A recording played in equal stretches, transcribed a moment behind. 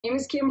My name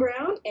is Kim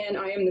Brown, and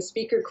I am the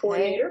speaker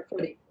coordinator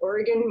for the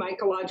Oregon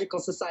Mycological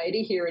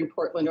Society here in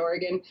Portland,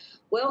 Oregon.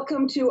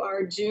 Welcome to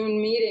our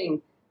June meeting.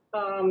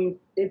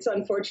 It's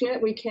unfortunate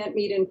we can't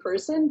meet in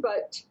person,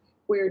 but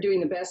we're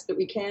doing the best that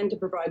we can to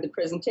provide the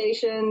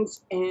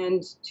presentations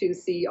and to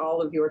see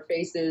all of your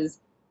faces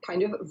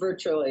kind of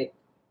virtually.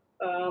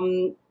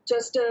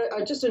 Just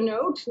a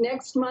note,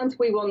 next month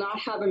we will not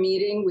have a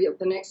meeting.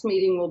 The next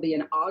meeting will be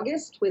in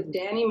August with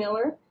Danny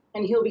Miller,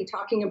 and he'll be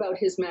talking about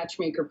his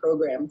matchmaker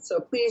program. So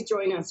please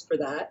join us for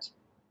that.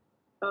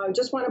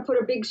 Just want to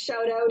put a big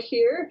shout out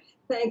here.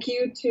 Thank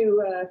you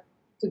to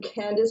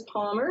Candace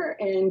Palmer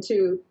and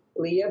to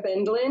Leah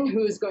Bendlin,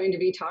 who's going to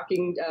be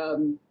talking,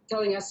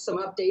 telling us some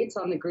updates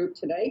on the group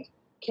tonight.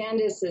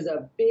 Candace is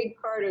a big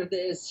part of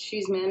this.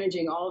 She's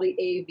managing all the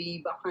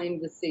AV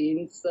behind the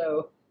scenes.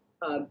 So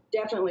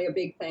definitely a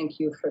big thank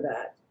you for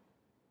that.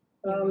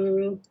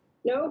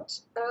 Note,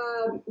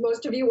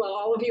 most of you, well,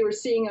 all of you are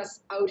seeing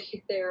us out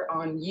there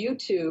on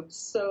YouTube.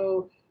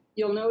 So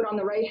you'll note on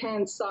the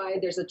right-hand side,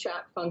 there's a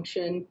chat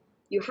function.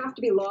 You have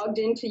to be logged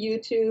into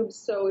YouTube.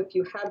 So if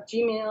you have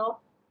Gmail,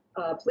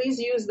 please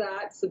use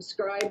that,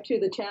 subscribe to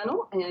the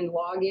channel and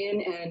log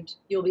in, and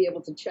you'll be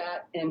able to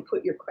chat and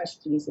put your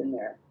questions in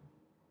there.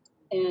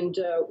 And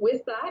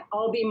with that,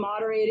 I'll be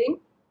moderating.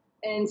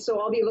 And so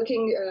I'll be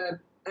looking,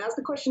 as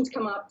the questions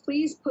come up,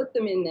 please put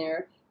them in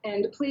there.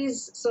 And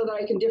please, so that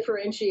I can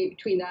differentiate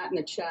between that and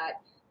the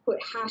chat, put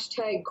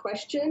hashtag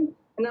question,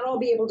 and then I'll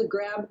be able to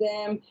grab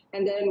them,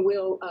 and then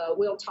we'll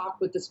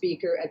talk with the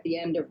speaker at the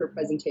end of her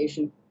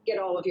presentation, get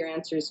all of your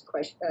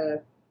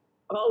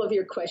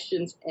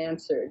questions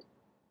answered.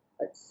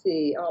 Let's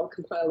see, I'll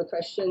compile the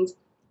questions.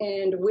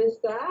 And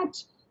with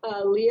that,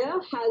 Leah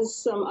has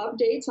some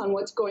updates on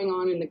what's going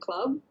on in the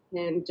club,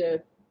 and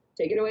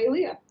take it away,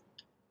 Leah.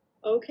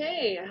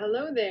 Okay,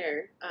 hello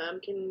there.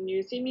 Can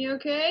you see me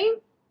okay?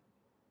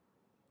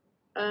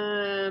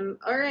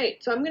 All right,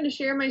 so I'm going to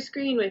share my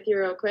screen with you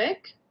real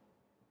quick.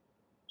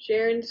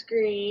 Sharing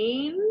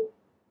screen.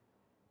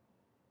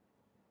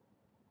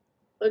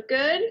 Look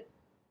good?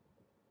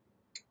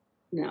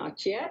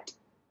 Not yet.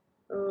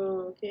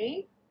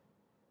 Okay.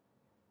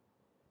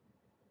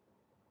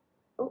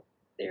 Oh,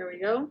 there we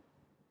go.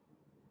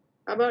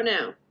 How about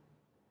now?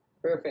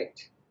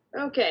 Perfect.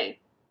 Okay.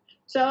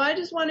 So I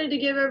just wanted to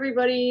give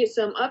everybody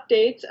some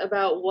updates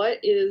about what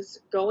is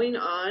going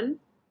on.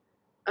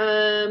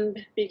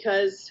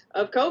 Because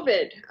of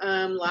COVID,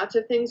 lots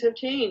of things have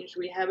changed.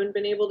 We haven't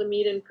been able to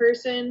meet in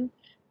person.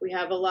 We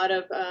have a lot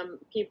of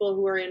people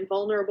who are in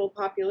vulnerable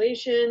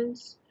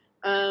populations.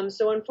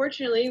 So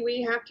unfortunately,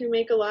 we have to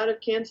make a lot of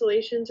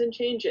cancellations and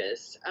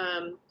changes.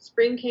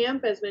 Spring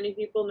camp, as many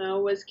people know,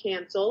 was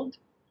canceled.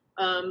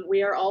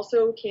 We are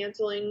also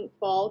canceling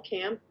fall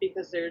camp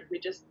because we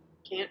just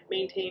can't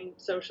maintain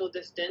social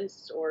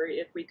distance, or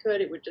if we could,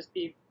 it would just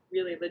be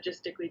really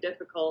logistically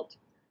difficult.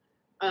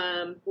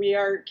 We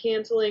are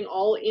canceling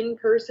all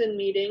in-person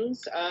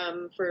meetings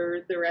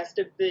for the rest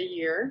of the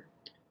year.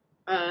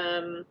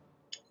 And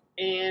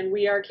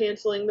we are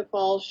canceling the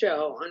fall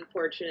show,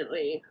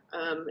 unfortunately.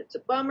 It's a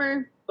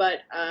bummer, but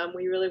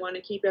we really want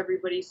to keep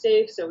everybody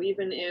safe. So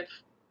even if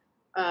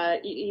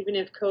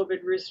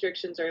COVID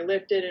restrictions are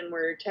lifted and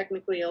we're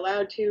technically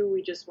allowed to,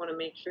 we just want to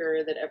make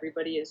sure that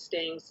everybody is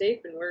staying safe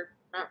and we're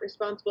not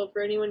responsible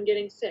for anyone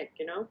getting sick,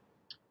 you know?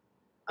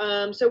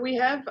 So we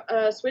have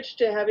switched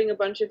to having a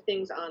bunch of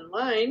things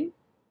online.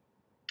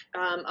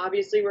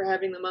 Obviously, we're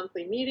having the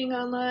monthly meeting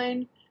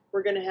online.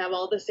 We're going to have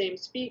all the same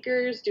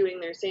speakers doing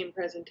their same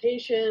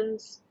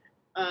presentations.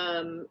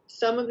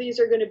 Some of these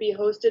are going to be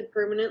hosted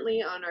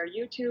permanently on our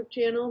YouTube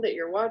channel that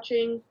you're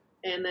watching,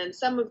 and then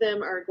some of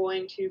them are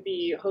going to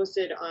be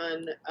hosted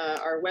on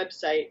our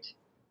website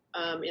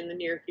in the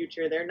near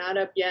future. They're not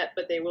up yet,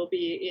 but they will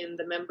be in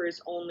the members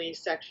only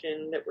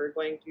section that we're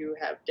going to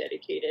have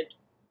dedicated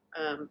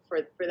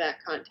for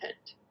that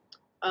content.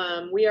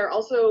 We are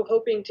also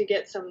hoping to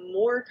get some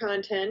more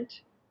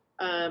content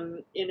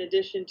in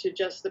addition to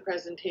just the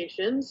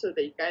presentations, so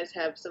that you guys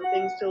have some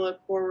things to look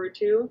forward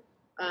to.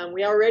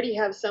 We already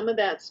have some of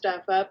that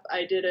stuff up.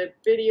 I did a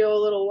video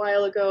a little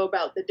while ago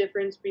about the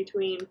difference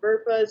between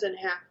Verpas and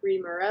half-free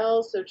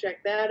morels, so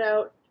check that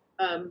out.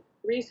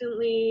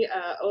 Recently,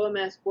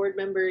 OMS board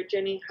member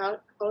Jenny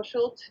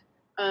Hauschult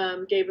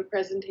gave a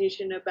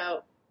presentation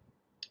about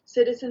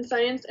citizen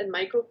science and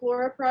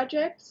mycoflora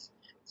projects,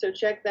 so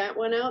check that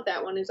one out.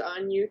 That one is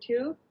on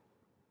YouTube.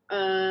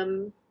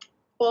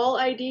 Fall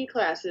ID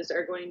classes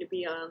are going to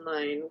be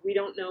online. We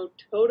don't know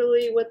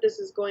totally what this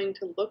is going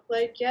to look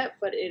like yet,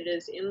 but it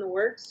is in the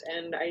works,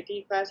 and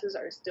ID classes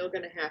are still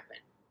going to happen.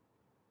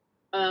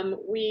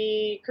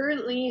 We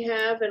currently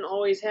have, and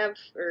always have,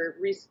 or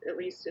at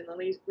least in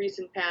the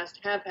recent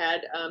past have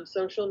had,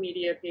 social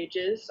media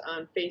pages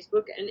on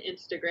Facebook and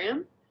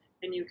Instagram.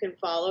 And you can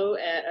follow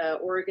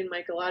at Oregon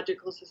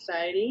Mycological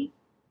Society.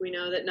 We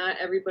know that not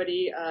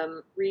everybody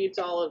reads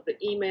all of the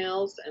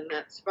emails, and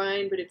that's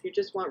fine, but if you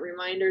just want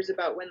reminders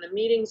about when the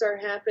meetings are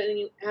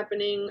happening,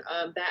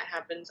 that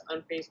happens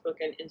on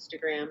Facebook and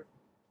Instagram.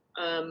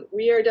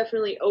 We are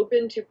definitely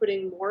open to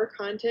putting more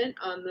content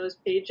on those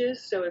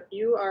pages. So if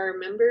you are a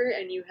member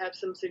and you have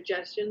some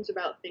suggestions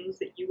about things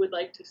that you would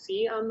like to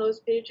see on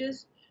those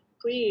pages,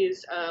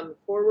 please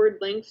forward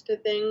links to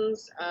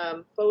things,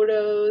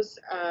 photos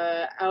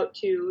out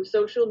to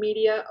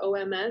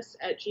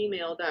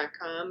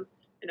socialmediaoms@gmail.com,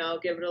 and I'll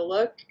give it a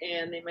look,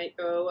 and they might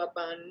go up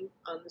on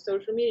the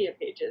social media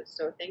pages.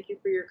 So thank you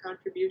for your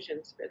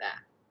contributions for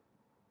that.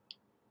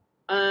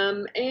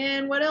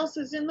 And what else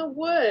is in the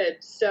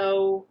woods?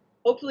 So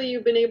hopefully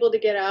you've been able to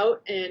get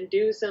out and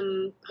do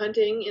some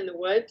hunting in the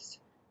woods.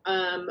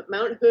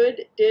 Mount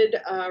Hood did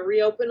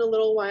reopen a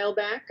little while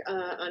back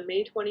on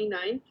May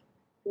 29th,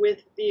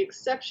 with the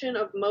exception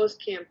of most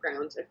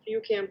campgrounds. A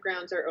few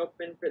campgrounds are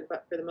open,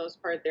 but for the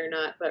most part they're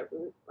not, but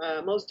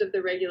most of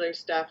the regular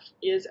stuff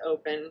is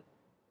open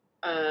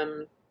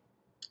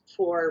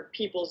for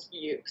people's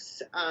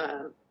use.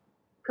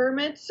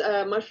 Permits,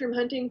 mushroom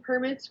hunting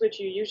permits, which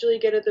you usually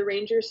get at the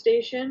ranger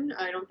station.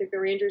 I don't think the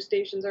ranger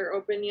stations are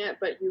open yet,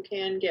 but you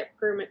can get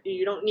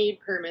you don't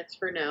need permits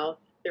for now.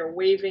 They're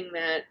waiving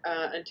that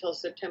until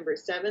September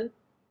 7th.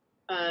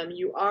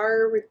 You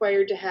are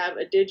required to have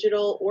a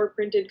digital or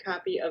printed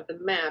copy of the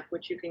map,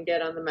 which you can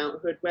get on the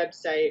Mount Hood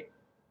website,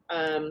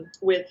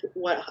 with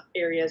what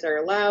areas are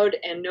allowed,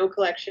 and no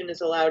collection is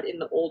allowed in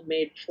the Old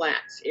Maid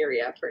Flats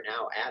area for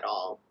now at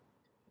all.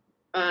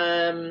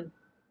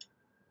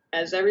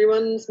 As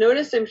everyone's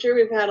noticed, I'm sure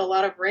we've had a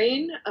lot of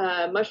rain.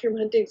 Mushroom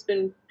hunting's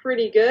been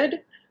pretty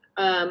good.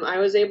 I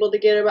was able to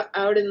get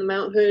out in the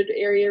Mount Hood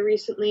area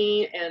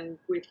recently, and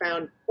we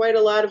found quite a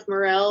lot of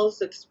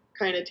morels. It's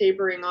kind of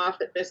tapering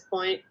off at this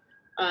point,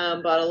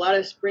 but a lot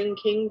of spring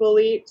king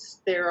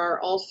boletes. There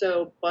are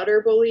also butter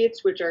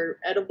boletes, which are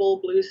edible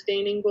blue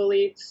staining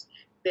boletes.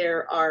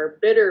 There are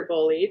bitter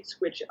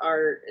boletes, which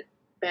are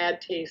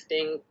bad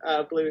tasting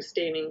blue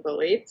staining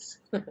boletes.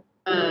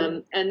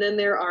 And then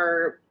there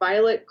are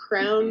violet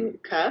crown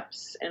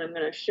cups, and I'm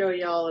going to show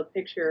y'all a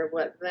picture of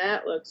what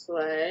that looks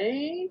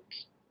like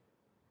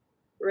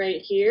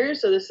right here.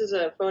 So this is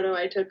a photo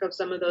I took of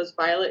some of those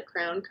violet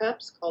crown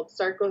cups called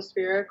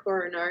Sarcosphaera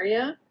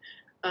coronaria.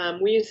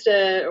 We used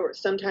to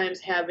sometimes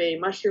have a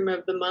mushroom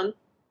of the month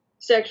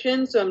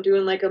section, so I'm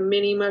doing like a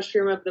mini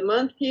mushroom of the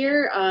month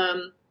here.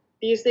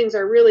 These things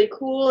are really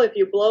cool. If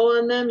you blow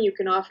on them, you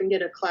can often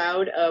get a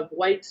cloud of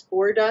white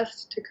spore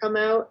dust to come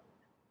out.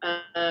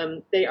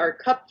 They are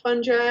cup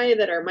fungi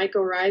that are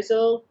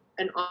mycorrhizal,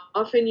 and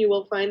often you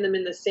will find them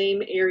in the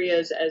same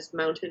areas as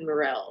mountain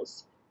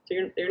morels. So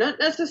you're not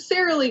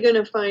necessarily going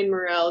to find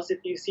morels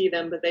if you see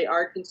them, but they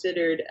are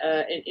considered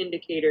an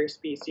indicator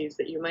species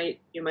that you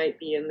might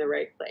be in the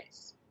right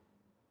place.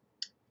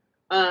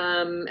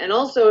 And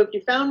also, if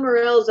you found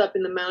morels up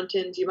in the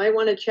mountains, you might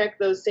want to check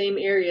those same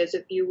areas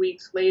a few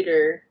weeks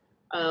later,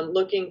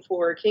 looking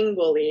for king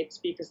boletes,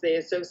 because they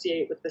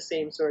associate with the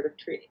same sort of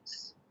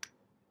trees.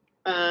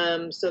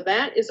 So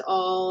that is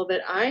all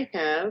that I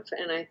have,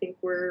 and I think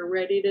we're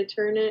ready to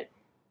turn it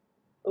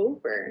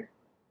over.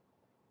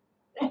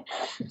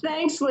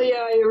 Thanks, Leah.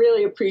 I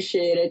really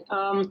appreciate it.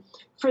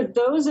 For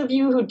those of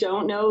you who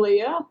don't know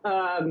Leah,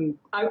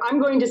 I'm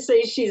going to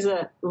say she's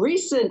a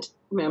recent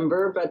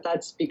member, but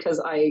that's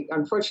because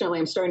unfortunately,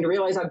 I'm starting to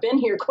realize I've been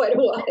here quite a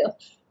while.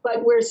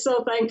 But we're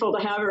so thankful to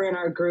have her in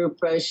our group.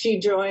 She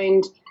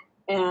joined,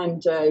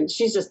 and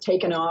she's just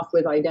taken off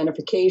with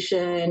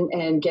identification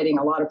and getting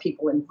a lot of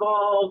people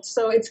involved.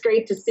 So it's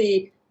great to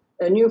see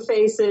new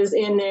faces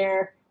in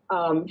there,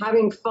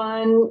 having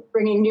fun,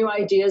 bringing new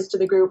ideas to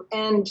the group.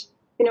 And,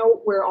 you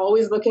know, we're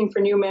always looking for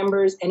new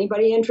members.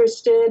 Anybody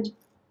interested,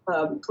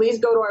 please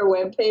go to our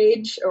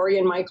webpage,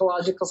 Oregon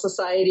Mycological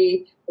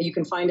Society. You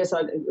can find us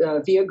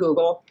via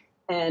Google.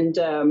 And,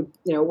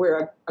 you know,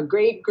 we're a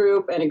great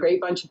group and a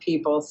great bunch of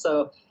people.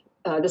 So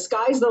the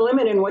sky's the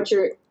limit in what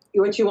you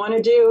want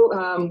to do.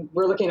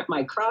 We're looking at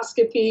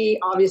microscopy,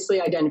 obviously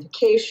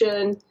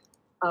identification.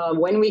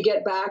 When we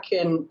get back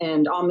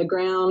and on the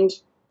ground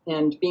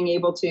and being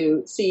able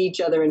to see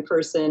each other in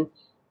person,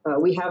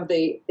 we have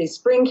the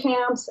spring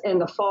camps and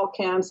the fall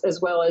camps,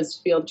 as well as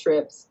field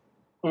trips.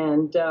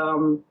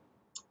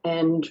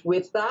 And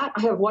with that,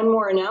 I have one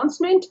more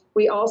announcement.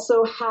 We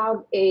also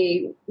have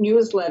a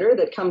newsletter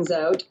that comes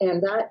out,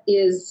 and that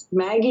is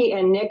Maggie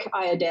and Nick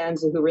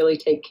Iadanza who really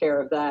take care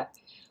of that.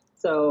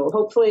 So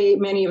hopefully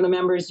many of the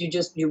members,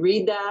 you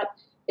read that.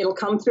 It'll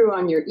come through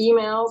on your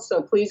email,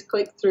 so please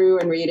click through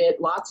and read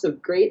it. Lots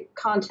of great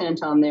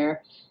content on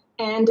there.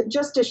 And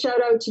just a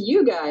shout out to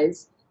you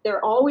guys,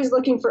 they're always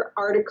looking for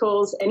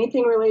articles,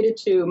 anything related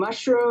to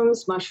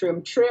mushrooms,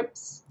 mushroom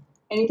trips,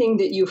 anything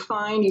that you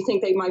find you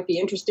think they might be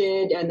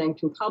interested and then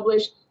can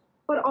publish,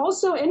 but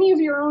also any of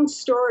your own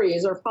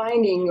stories or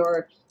finding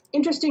or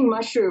interesting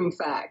mushroom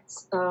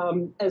facts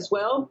as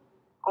well.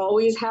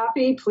 Always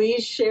happy.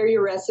 Please share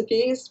your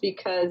recipes,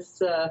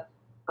 because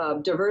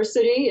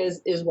diversity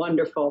is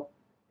wonderful.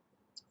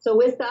 So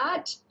with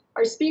that,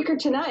 our speaker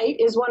tonight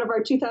is one of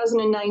our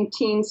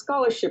 2019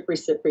 scholarship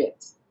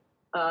recipients.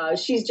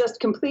 She's just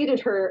completed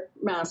her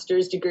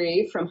master's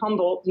degree from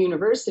Humboldt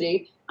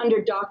University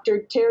under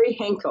Dr. Terry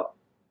Henkel.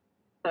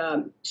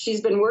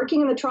 She's been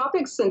working in the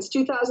tropics since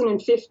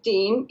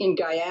 2015 in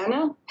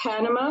Guyana,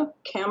 Panama,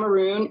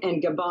 Cameroon,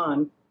 and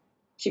Gabon.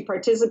 She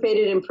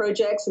participated in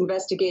projects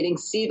investigating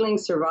seedling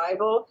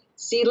survival,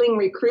 seedling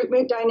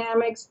recruitment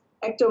dynamics,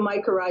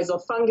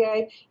 ectomycorrhizal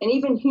fungi, and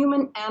even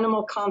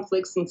human-animal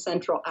conflicts in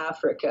Central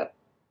Africa.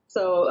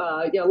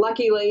 So,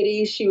 lucky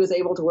lady, she was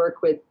able to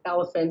work with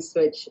elephants,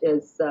 which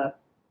is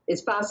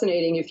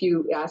fascinating if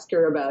you ask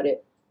her about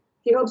it.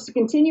 She hopes to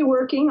continue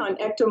working on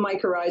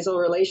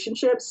ectomycorrhizal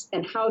relationships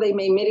and how they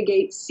may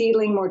mitigate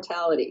seedling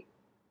mortality.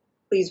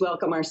 Please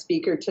welcome our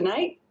speaker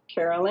tonight,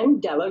 Carolyn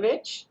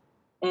Delevich.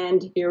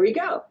 And here we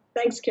go.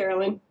 Thanks,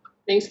 Carolyn.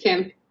 Thanks,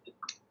 Kim.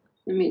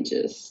 Let me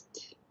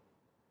just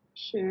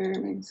share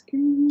my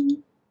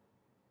screen.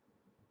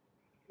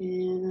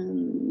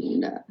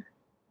 And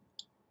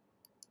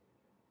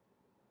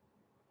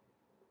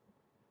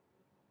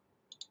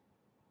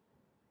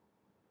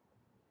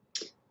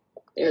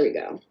there we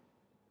go.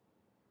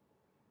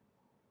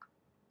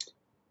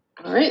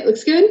 All right,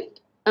 looks good.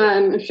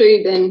 I'm sure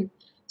you've been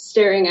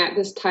staring at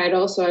this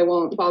title, so I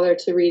won't bother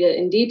to read it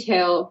in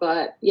detail.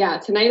 But yeah,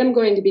 tonight I'm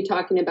going to be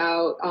talking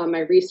about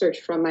my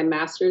research from my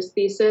master's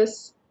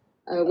thesis,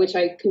 which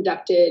I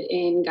conducted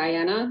in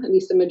Guyana, at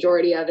least the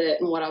majority of it,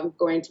 and what I'm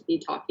going to be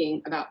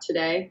talking about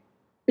today,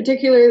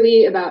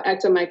 particularly about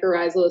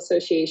ectomycorrhizal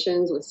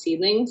associations with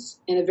seedlings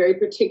in a very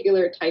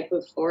particular type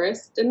of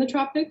forest in the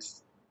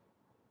tropics.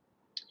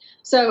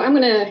 So I'm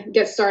going to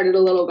get started a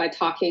little by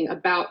talking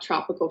about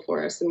tropical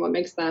forests and what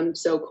makes them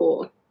so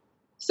cool.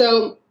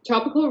 So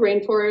tropical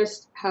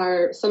rainforests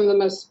are some of the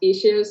most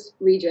specious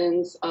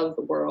regions of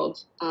the world.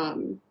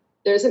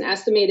 There's an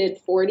estimated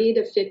 40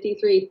 to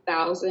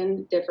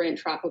 53,000 different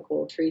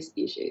tropical tree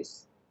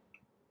species.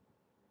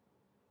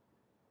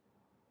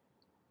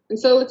 And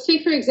so let's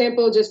take, for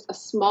example, just a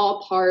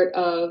small part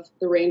of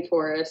the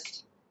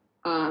rainforest,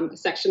 a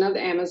section of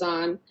the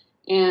Amazon.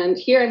 And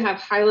here I have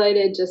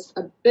highlighted just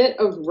a bit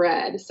of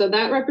red. So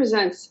that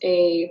represents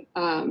a,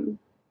 what's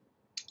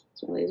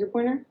my laser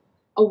pointer?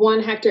 A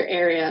 1 hectare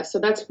area. So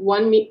that's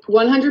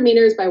 100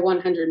 meters by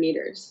 100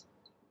 meters.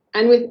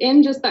 And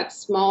within just that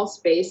small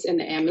space in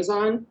the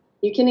Amazon,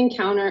 you can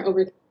encounter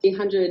over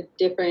 300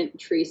 different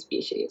tree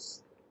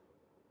species.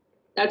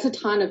 That's a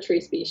ton of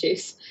tree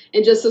species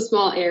in just a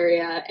small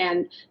area.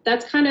 And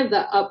that's kind of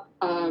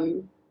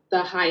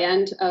the high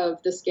end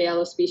of the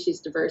scale of species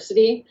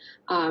diversity,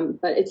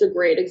 but it's a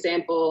great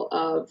example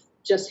of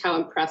just how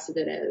impressive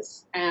it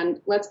is.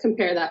 And let's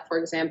compare that, for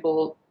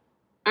example,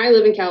 I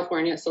live in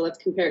California, so let's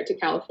compare it to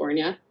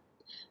California.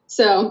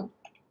 So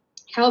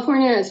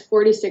California is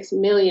 46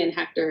 million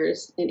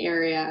hectares in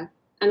area,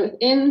 and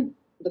within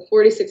the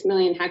 46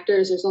 million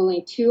hectares, there's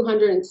only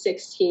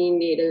 216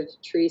 native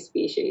tree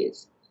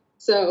species.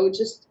 So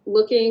just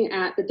looking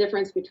at the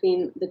difference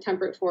between the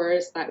temperate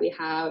forests that we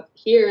have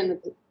here in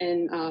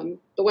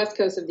the west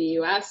coast of the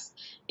US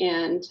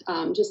and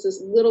just this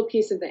little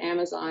piece of the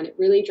Amazon, it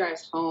really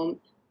drives home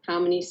how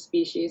many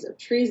species of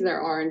trees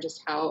there are and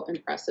just how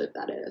impressive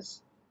that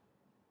is.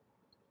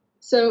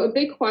 So a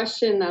big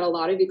question that a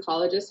lot of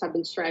ecologists have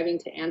been striving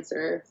to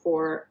answer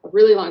for a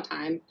really long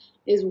time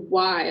is,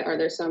 why are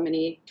there so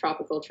many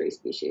tropical tree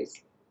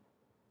species?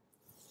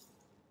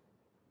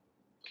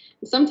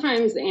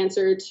 Sometimes the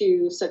answer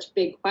to such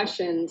big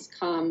questions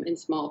come in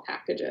small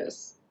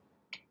packages.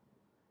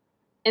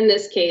 In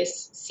this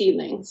case,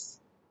 seedlings.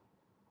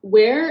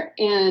 Where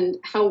and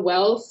how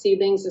well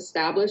seedlings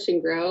establish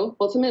and grow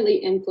ultimately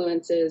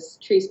influences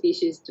tree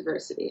species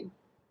diversity.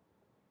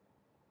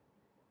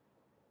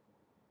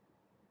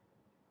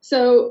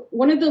 So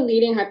one of the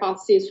leading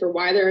hypotheses for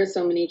why there are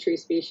so many tree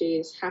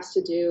species has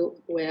to do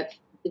with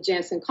the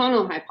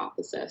Jansen-Connell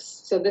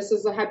hypothesis. So this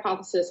is a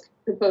hypothesis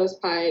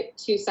proposed by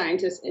two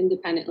scientists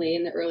independently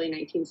in the early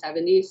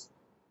 1970s.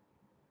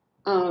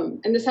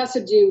 And this has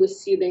to do with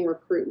seedling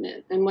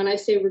recruitment. And when I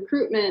say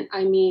recruitment,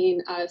 I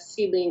mean a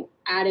seedling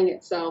adding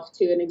itself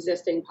to an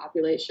existing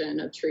population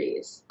of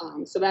trees.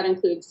 So that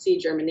includes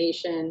seed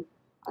germination,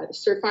 the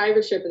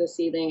survivorship of the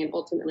seedling, and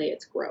ultimately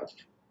its growth.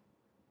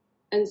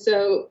 And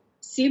so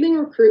seedling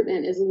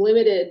recruitment is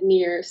limited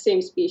near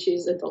same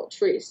species adult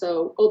trees,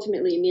 so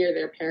ultimately near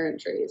their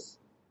parent trees.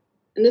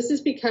 And this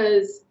is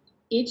because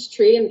each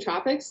tree in the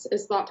tropics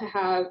is thought to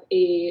have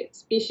a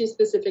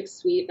species-specific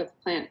suite of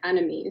plant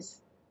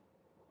enemies.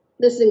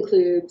 This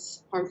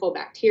includes harmful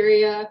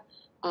bacteria,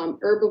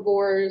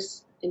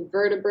 herbivores,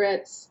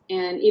 invertebrates,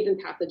 and even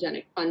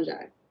pathogenic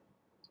fungi.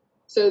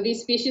 So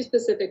these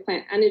species-specific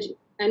plant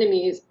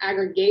enemies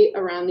aggregate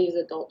around these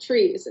adult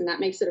trees, and that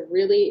makes it a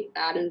really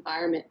bad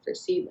environment for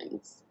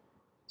seedlings.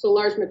 So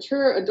large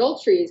mature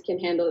adult trees can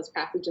handle this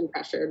pathogen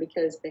pressure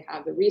because they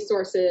have the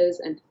resources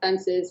and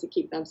defenses to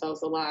keep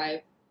themselves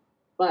alive.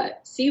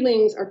 But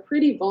seedlings are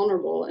pretty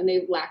vulnerable, and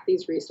they lack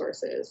these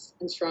resources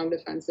and strong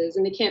defenses,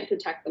 and they can't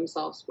protect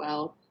themselves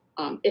well,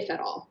 if at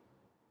all.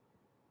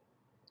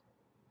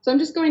 So I'm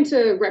just going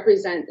to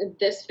represent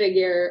this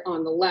figure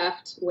on the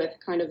left with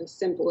kind of a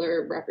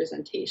simpler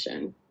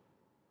representation.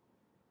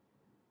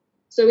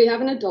 So we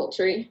have an adult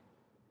tree,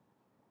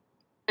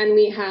 and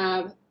we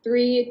have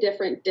 3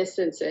 different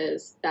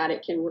distances that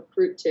it can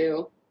recruit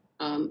to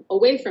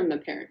away from the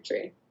parent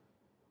tree.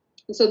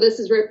 And so this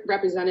is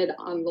represented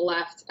on the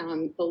left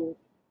on the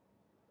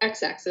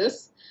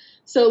x-axis.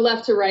 So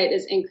left to right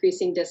is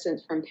increasing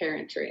distance from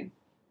parent tree.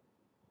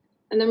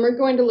 And then we're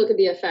going to look at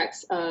the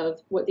effects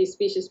of what these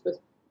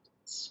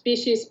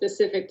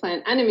species-specific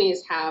plant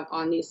enemies have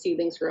on these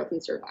seedlings' growth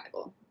and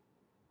survival.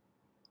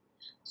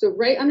 So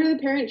right under the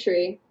parent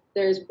tree,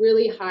 there's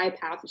really high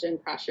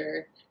pathogen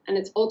pressure, and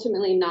it's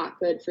ultimately not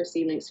good for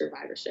seedling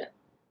survivorship.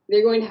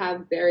 They're going to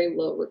have very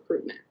low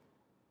recruitment.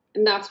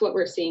 And that's what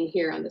we're seeing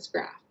here on this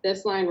graph.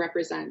 This line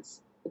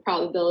represents the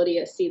probability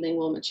a seedling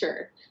will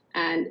mature.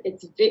 And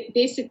it's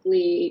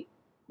basically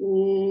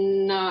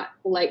not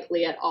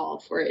likely at all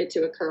for it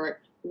to occur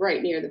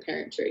right near the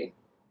parent tree.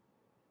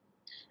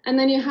 And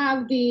then you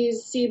have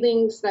these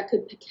seedlings that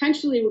could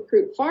potentially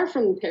recruit far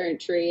from the parent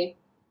tree.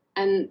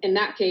 And in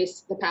that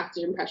case, the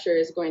pathogen pressure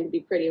is going to be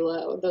pretty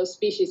low. Those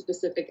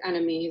species-specific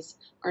enemies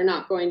are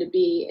not going to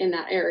be in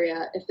that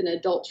area if an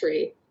adult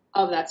tree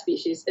of that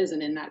species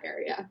isn't in that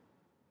area.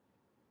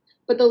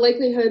 But the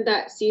likelihood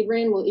that seed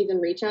rain will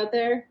even reach out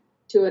there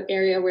to an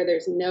area where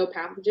there's no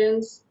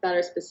pathogens that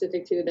are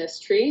specific to this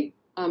tree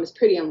is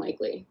pretty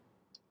unlikely.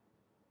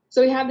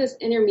 So we have this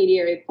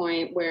intermediary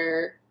point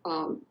where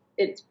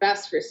it's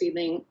best for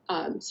seedling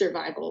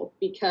survival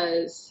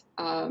because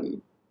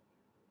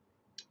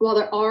while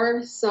there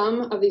are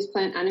some of these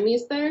plant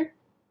enemies there,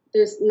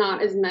 there's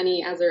not as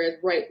many as there is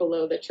right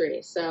below the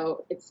tree.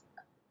 So it's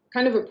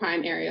kind of a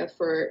prime area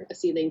for a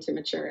seedling to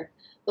mature.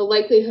 The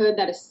likelihood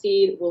that a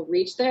seed will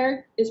reach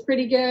there is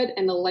pretty good,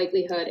 and the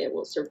likelihood it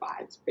will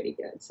survive is pretty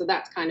good. So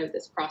that's kind of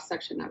this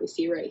cross-section that we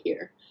see right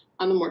here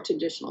on the more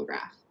traditional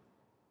graph.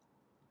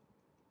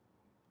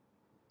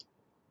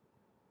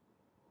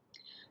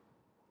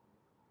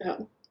 I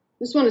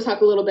just want to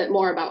talk a little bit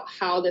more about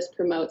how this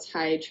promotes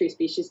high tree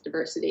species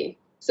diversity.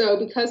 So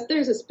because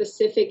there's a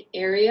specific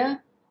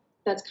area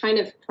that's kind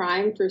of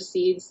prime for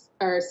seeds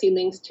or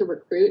seedlings to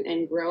recruit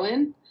and grow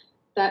in,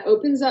 that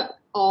opens up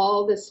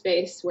all the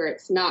space where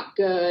it's not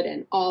good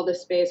and all the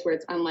space where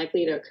it's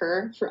unlikely to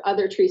occur for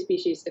other tree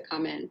species to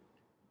come in.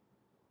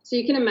 So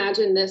you can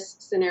imagine this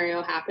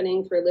scenario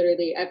happening for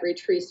literally every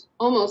tree,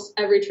 almost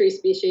every tree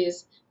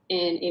species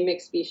in a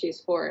mixed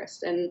species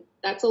forest. And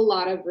that's a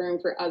lot of room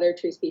for other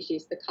tree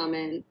species to come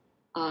in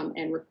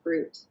and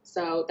recruit.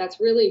 So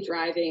that's really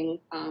driving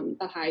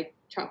the high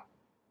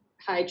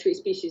tree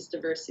species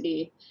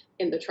diversity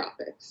in the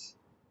tropics,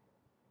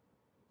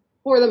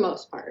 for the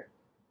most part.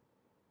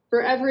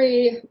 For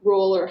every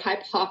rule or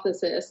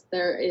hypothesis,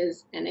 there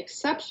is an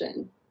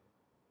exception.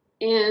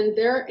 And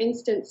there are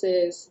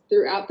instances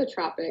throughout the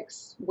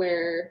tropics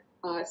where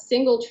a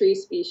single tree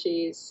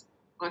species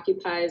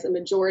occupies a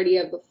majority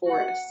of the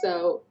forest.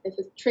 So if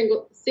a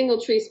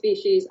single tree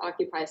species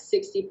occupies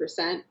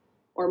 60%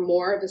 or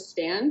more of a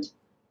stand,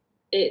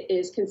 it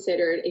is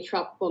considered a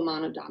tropical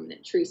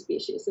monodominant tree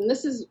species. And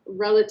this is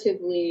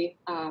relatively,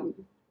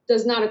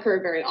 does not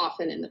occur very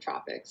often in the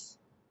tropics.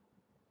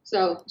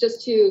 So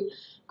just to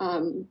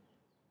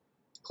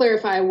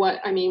clarify what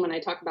I mean when I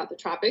talk about the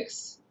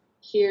tropics,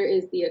 here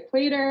is the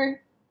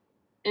equator,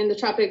 and the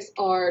tropics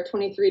are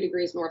 23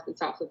 degrees north and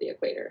south of the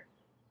equator.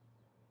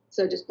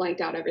 So just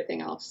blanked out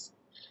everything else.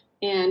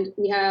 And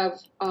we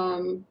have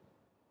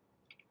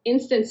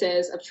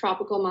instances of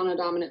tropical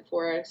monodominant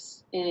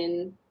forests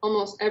in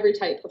almost every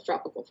type of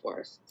tropical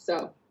forest.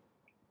 So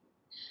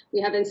we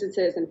have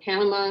instances in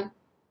Panama,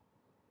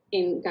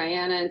 in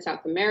Guyana and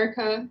South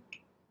America,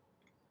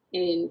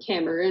 in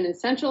Cameroon and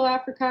Central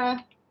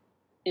Africa,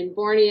 in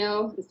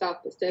Borneo and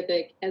South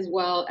Pacific, as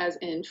well as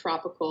in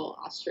tropical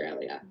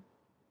Australia.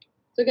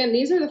 So again,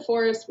 these are the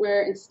forests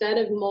where instead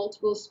of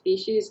multiple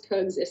species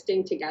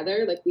coexisting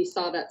together, like we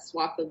saw that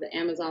swath of the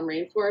Amazon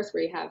rainforest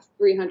where you have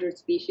 300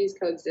 species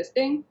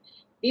coexisting,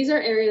 these are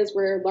areas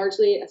where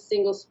largely a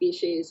single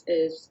species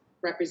is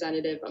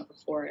representative of the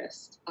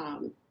forest.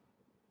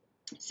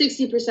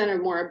 60% or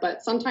more,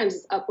 but sometimes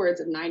it's upwards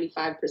of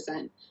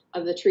 95%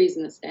 of the trees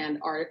in the stand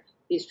are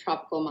these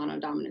tropical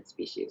monodominant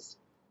species.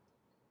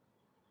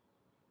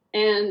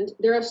 And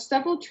there are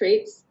several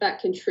traits that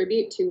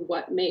contribute to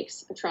what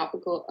makes a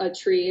tropical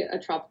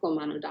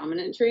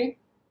monodominant tree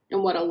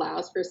and what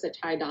allows for such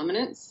high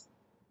dominance.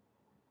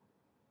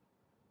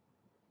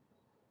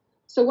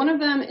 So one of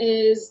them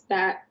is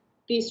that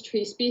these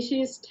tree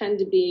species tend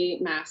to be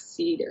mass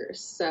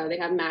seeders. So they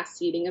have mass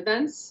seeding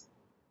events.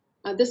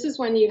 This is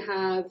when you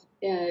have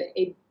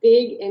a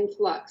big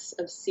influx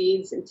of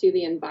seeds into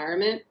the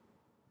environment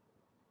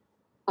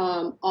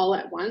all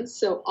at once.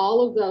 So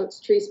all of those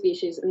tree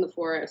species in the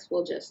forest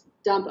will just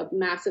dump a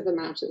massive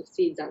amount of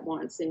seeds at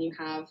once, and you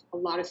have a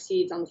lot of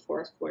seeds on the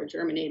forest floor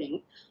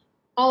germinating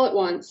all at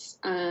once.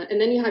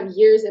 And then you have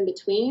years in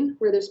between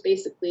where there's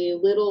basically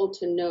little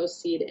to no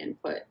seed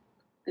input.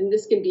 And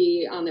this can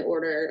be on the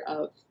order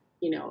of,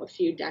 a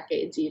few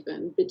decades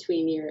even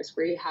between years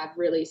where you have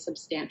really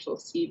substantial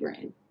seed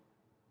rain.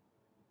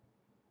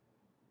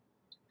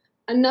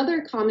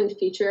 Another common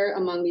feature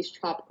among these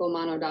tropical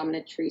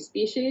monodominant tree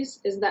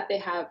species is that they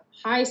have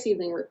high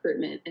seedling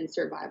recruitment and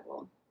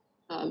survival,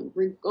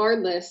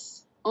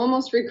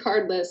 almost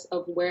regardless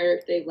of where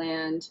they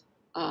land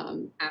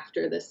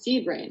after the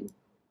seed rain.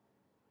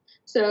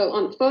 So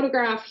on the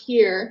photograph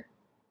here,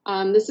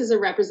 this is a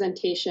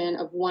representation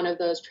of one of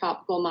those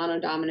tropical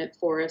monodominant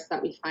forests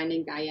that we find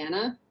in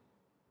Guyana.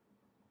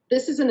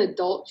 This is an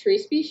adult tree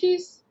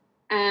species,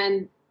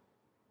 and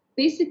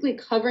basically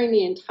covering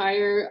the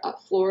entire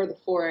floor of the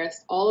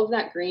forest, all of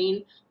that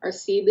green are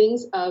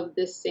seedlings of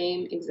this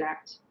same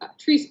exact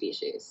tree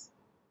species.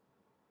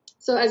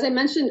 So as I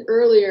mentioned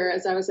earlier,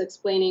 as I was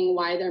explaining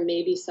why there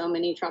may be so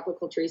many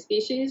tropical tree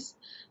species,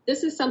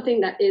 this is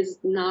something that is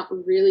not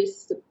really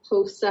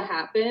supposed to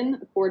happen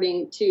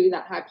according to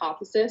that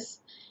hypothesis.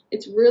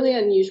 It's really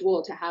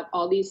unusual to have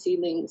all these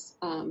seedlings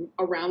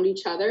around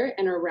each other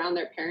and around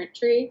their parent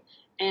tree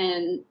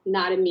and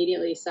not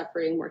immediately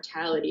suffering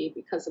mortality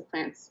because of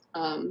plants'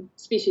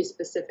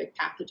 species-specific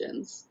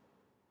pathogens.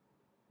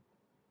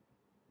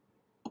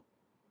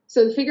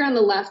 So the figure on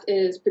the left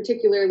is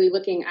particularly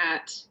looking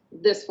at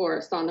this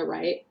forest on the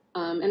right,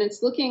 and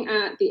it's looking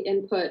at the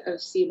input of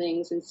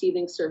seedlings and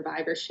seedling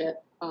survivorship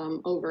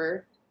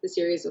over the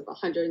series of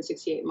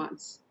 168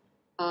 months.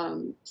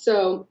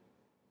 So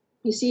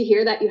you see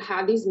here that you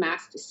have these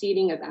massed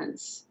seeding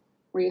events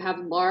where you have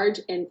large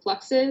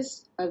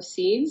influxes of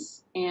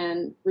seeds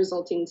and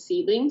resulting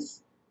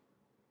seedlings.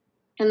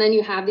 And then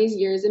you have these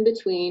years in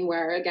between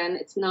where, again,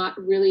 it's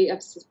not really a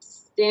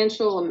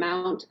substantial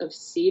amount of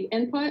seed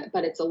input,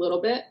 but it's a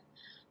little bit.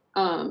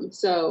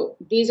 So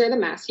these are the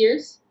mass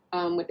years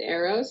with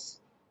arrows.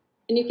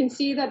 And you can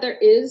see that there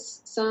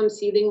is some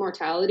seedling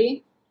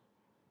mortality.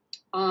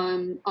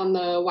 On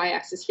the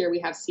y-axis here,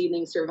 we have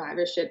seedling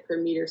survivorship per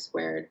meter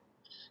squared.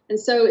 And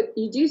so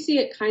you do see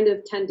it kind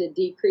of tend to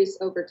decrease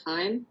over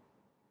time,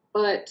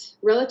 but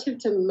relative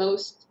to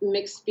most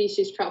mixed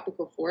species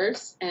tropical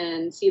forests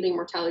and seedling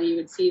mortality you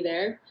would see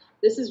there,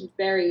 this is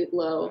very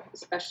low,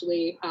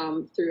 especially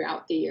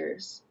throughout the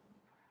years.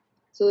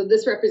 So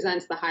this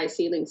represents the high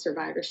seedling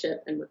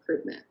survivorship and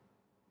recruitment.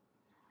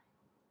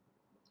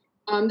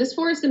 This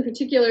forest in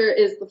particular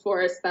is the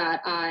forest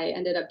that I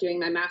ended up doing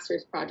my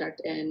master's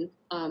project in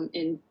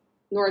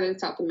northern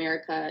South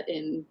America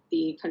in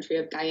the country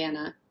of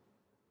Guyana.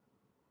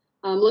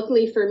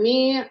 Luckily for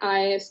me,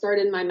 I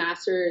started my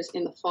master's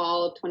in the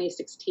fall of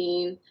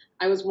 2016.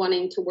 I was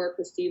wanting to work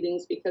with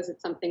seedlings because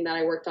it's something that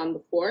I worked on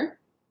before,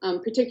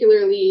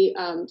 particularly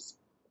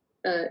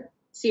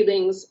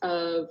seedlings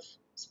of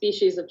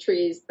species of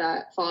trees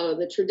that follow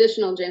the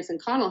traditional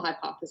Jansen-Connell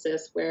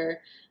hypothesis,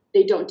 where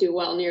they don't do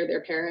well near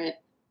their parent.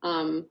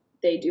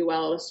 They do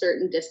well at a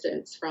certain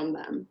distance from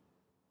them.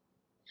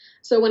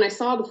 So when I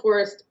saw the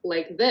forest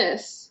like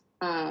this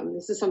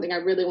is something I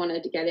really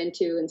wanted to get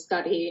into and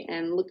study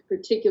and look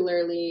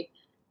particularly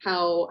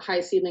how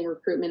high seedling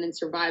recruitment and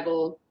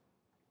survival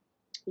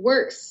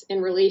works in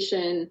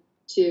relation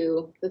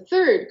to the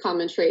third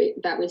common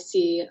trait that we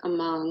see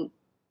among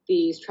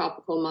these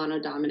tropical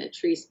monodominant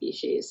tree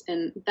species,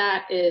 and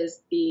that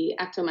is the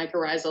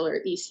Ectomycorrhizal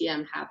or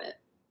ECM habit.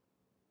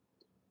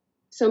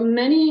 So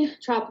many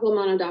tropical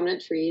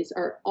monodominant trees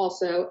are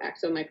also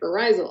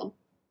ectomycorrhizal.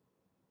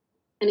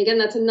 And again,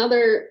 that's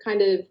another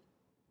kind of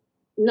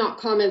not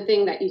common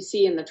thing that you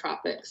see in the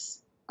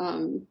tropics.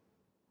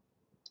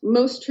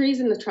 Most trees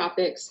in the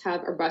tropics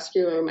have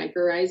arbuscular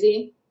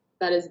mycorrhizae.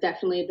 That is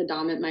definitely the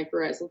dominant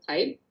mycorrhizal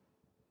type.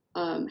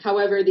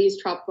 However, these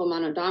tropical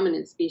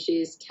monodominant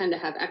species tend to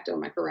have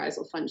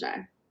ectomycorrhizal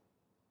fungi.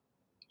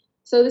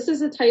 So this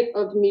is a type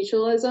of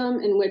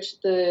mutualism in which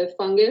the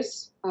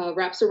fungus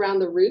wraps around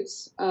the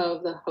roots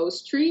of the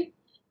host tree,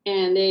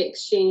 and they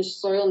exchange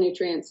soil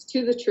nutrients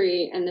to the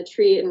tree, and the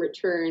tree in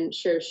return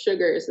shares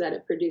sugars that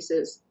it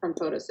produces from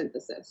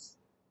photosynthesis.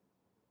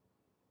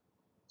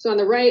 So on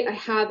the right, I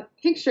have a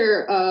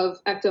picture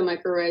of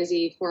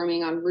ectomycorrhizae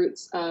forming on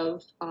roots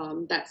of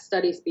that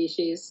study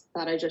species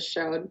that I just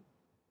showed.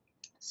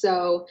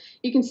 So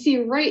you can see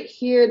right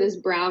here, this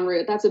brown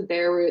root, that's a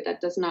bare root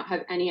that does not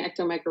have any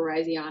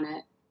ectomycorrhizae on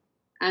it.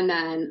 And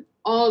then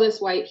all this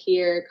white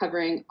here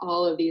covering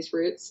all of these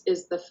roots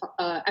is the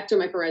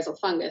ectomycorrhizal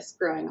fungus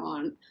growing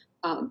on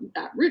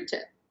that root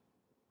tip.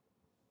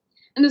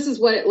 And this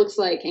is what it looks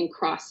like in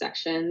cross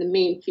section, the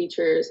main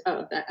features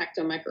of that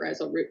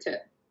ectomycorrhizal root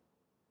tip.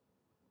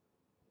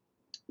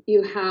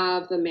 You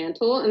have the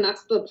mantle, and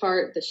that's the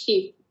part, the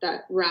sheath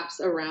that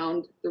wraps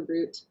around the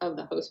root of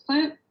the host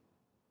plant.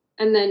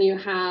 And then you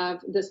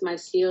have this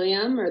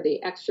mycelium, or the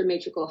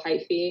extramatrical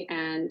hyphae,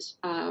 and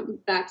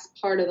that's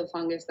part of the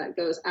fungus that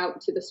goes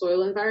out to the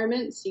soil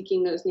environment,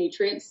 seeking those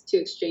nutrients to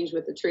exchange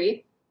with the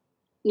tree.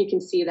 And you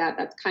can see that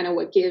that's kind of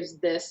what gives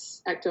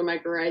this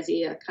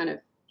ectomycorrhizae a kind of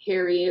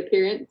hairy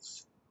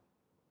appearance.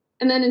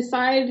 And then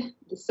inside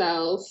the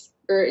cells,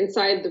 or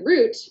inside the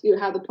root, you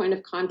have the point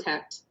of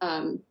contact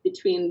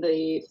between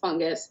the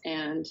fungus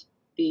and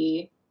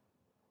the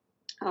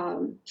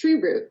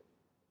tree root.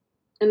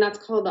 And that's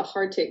called the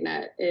Hartig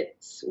net.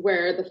 It's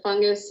where the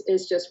fungus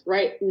is just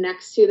right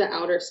next to the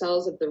outer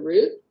cells of the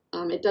root,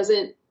 It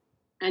doesn't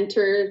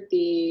enter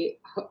the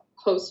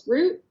host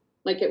root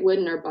like it would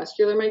in our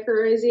buscular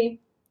mycorrhizae.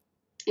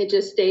 It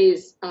just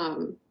stays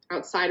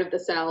outside of the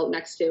cell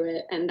next to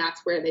it, and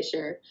that's where they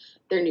share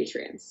their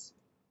nutrients.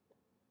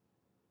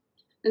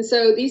 And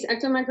so these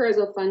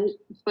ectomycorrhizal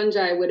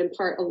fungi would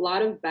impart a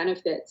lot of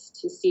benefits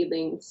to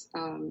seedlings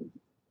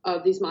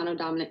of these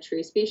monodominant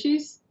tree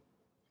species,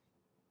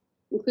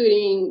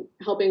 including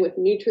helping with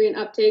nutrient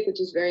uptake, which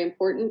is very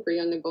important for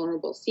young and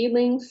vulnerable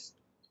seedlings,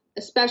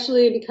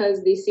 especially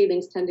because these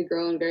seedlings tend to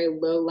grow in very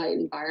low light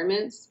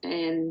environments,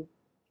 and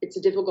it's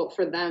difficult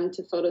for them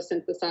to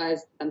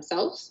photosynthesize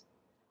themselves.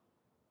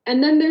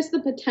 And then there's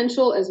the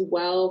potential as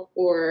well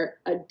for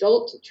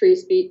adult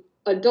trees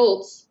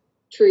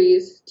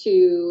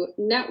to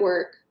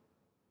network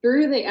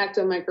through the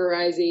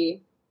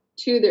ectomycorrhizae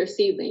to their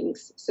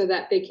seedlings so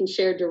that they can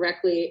share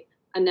directly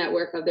a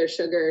network of their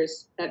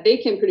sugars that they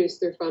can produce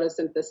through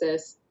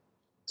photosynthesis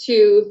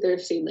to their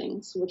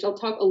seedlings, which I'll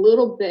talk a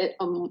little bit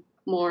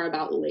more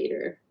about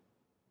later.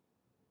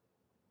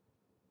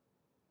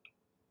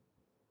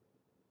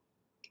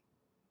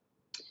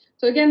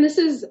 So again, this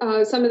is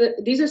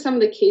these are some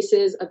of the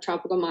cases of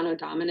tropical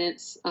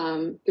monodominance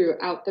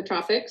throughout the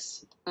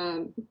tropics.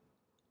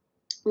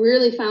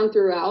 Rarely found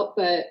throughout,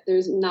 but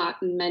there's not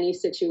many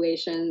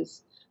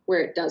situations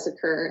where it does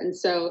occur. And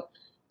so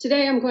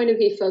today I'm going to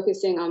be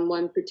focusing on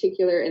one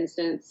particular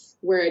instance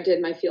where I did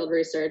my field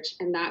research,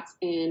 and that's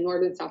in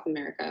Northern South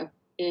America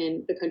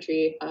in the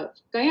country of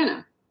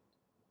Guyana.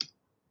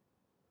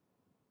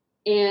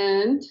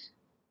 And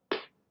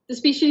the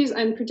species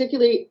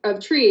of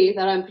tree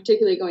that I'm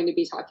particularly going to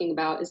be talking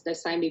about is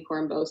Dicyme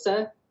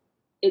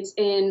It's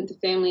in the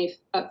family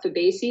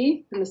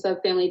Fabaceae in the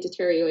subfamily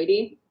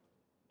Deuterioideae.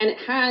 And it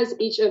has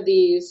each of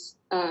these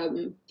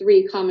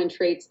 3 common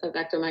traits of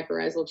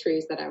ectomycorrhizal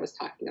trees that I was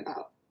talking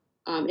about.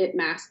 It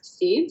masks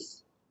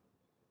seeds.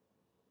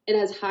 It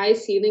has high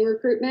seedling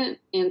recruitment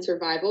and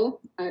survival.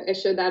 I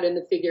showed that in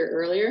the figure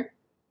earlier.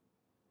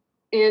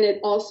 And it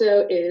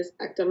also is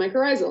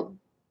ectomycorrhizal.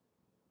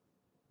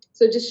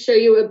 So just show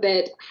you a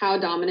bit how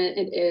dominant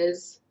it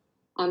is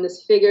on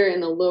this figure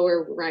in the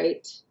lower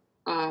right.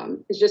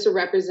 It's just a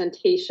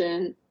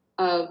representation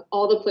of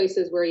all the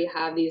places where you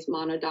have these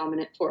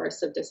monodominant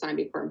forests of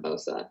Dicyme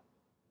corymbosa.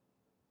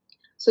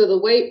 So the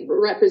white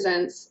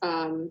represents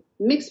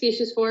mixed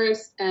species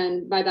forests,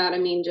 and by that I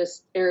mean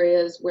just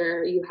areas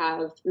where you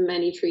have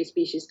many tree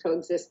species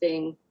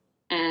coexisting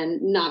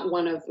and not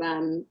one of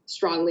them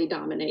strongly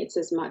dominates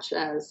as much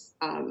as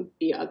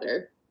the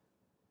other.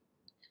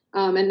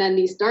 And then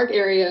these dark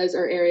areas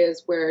are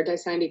areas where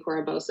Dicyme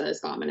corymbosa is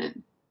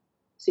dominant.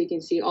 So you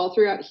can see all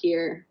throughout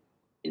here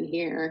and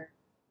here,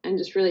 and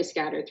just really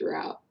scattered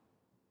throughout.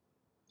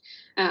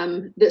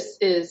 This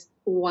is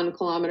 1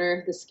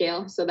 kilometer, the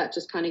scale, so that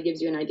just kind of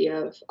gives you an idea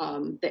of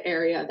the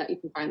area that you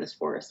can find this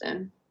forest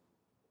in.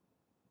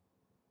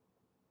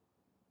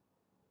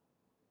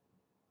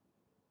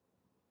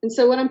 And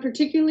so what I'm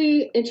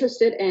particularly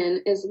interested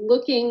in is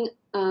looking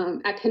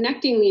at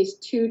connecting these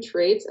 2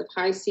 traits of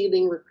high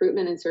seedling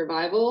recruitment and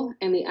survival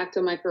and the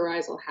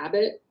ectomycorrhizal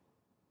habit.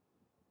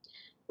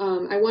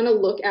 I want to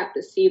look at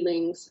the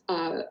seedlings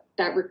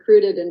that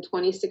recruited in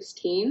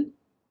 2016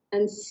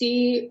 and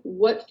see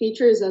what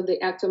features of the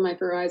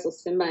ectomycorrhizal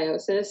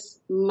symbiosis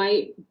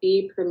might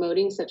be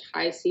promoting such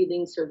high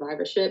seedling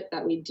survivorship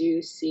that we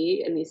do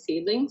see in these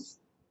seedlings.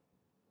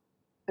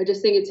 I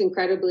just think it's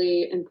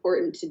incredibly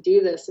important to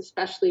do this,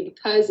 especially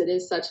because it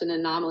is such an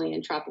anomaly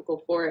in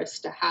tropical forests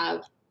to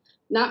have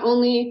not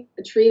only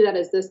a tree that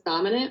is this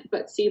dominant,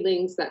 but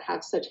seedlings that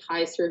have such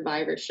high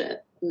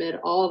survivorship amid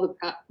all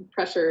the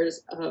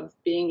pressures of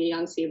being a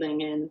young seedling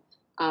in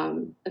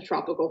a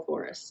tropical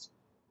forest.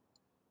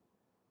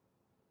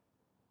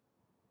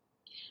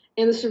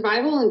 And the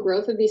survival and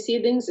growth of these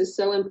seedlings is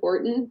so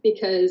important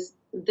because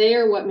they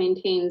are what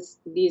maintains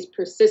these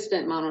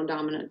persistent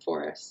monodominant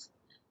forests.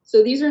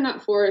 So these are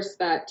not forests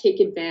that take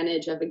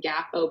advantage of a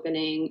gap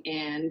opening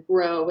and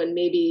grow, and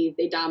maybe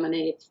they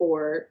dominate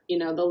for, the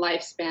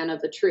lifespan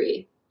of the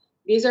tree.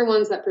 These are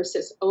ones that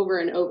persist over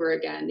and over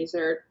again. These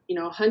are,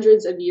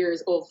 hundreds of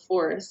years old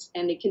forests,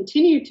 and they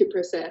continue to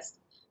persist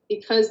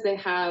because they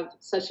have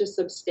such a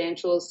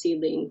substantial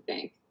seedling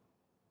bank.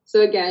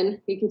 So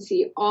again, you can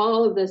see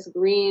all of this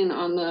green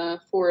on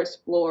the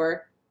forest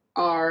floor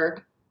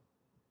are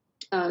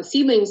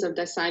seedlings of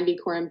Dicyme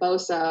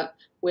corymbosa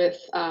with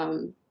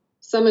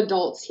some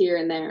adults here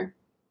and there.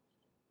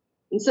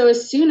 And so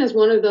as soon as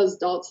one of those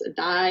adults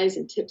dies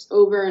and tips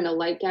over and a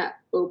light gap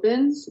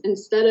opens,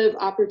 instead of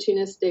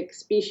opportunistic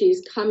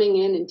species coming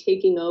in and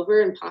taking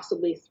over and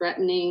possibly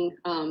threatening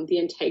the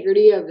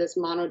integrity of this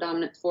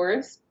monodominant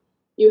forest,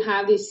 you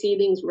have these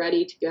seedlings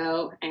ready to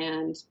go.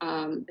 And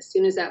as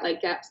soon as that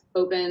light gap's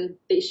open,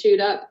 they shoot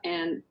up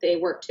and they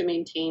work to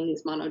maintain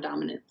these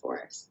monodominant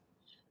forests.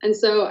 And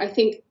so I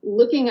think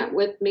looking at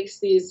what makes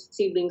these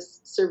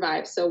seedlings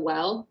survive so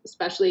well,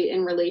 especially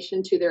in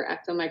relation to their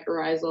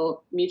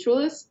ectomycorrhizal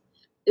mutualists,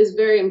 is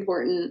very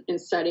important in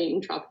studying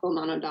tropical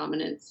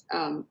monodominance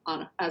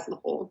as a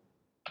whole.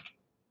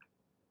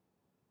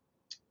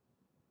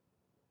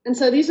 And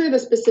so these are the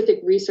specific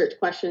research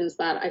questions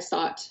that I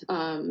sought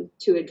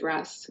to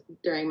address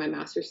during my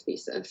master's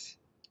thesis.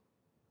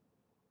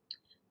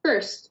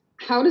 First,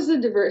 how does the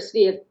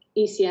diversity of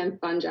ECM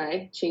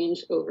fungi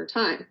change over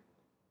time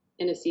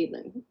in a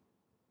seedling?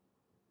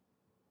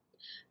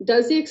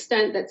 Does the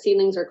extent that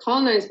seedlings are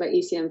colonized by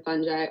ECM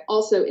fungi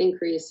also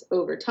increase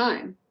over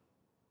time?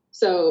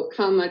 So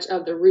how much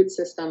of the root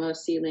system of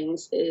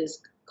seedlings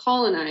is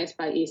colonized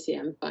by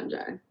ECM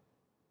fungi?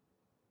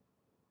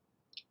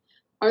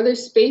 Are there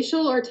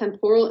spatial or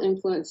temporal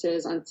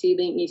influences on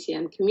seedling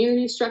ECM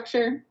community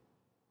structure?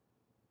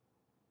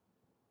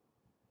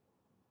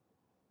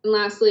 And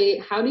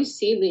lastly, how do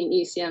seedling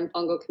ECM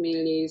fungal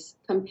communities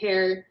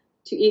compare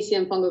to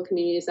ECM fungal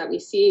communities that we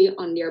see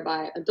on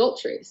nearby adult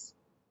trees?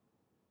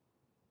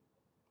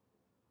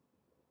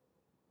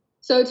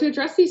 So to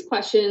address these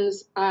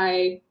questions,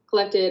 I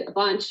collected a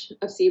bunch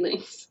of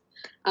seedlings.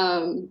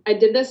 I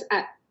did this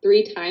at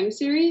 3 time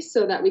series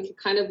so that we could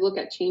kind of look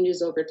at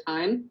changes over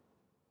time.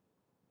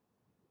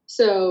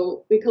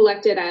 So we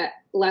collected at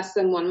less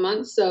than 1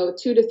 month, so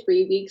 2 to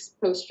 3 weeks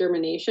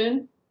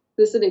post-germination.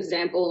 This is an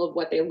example of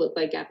what they look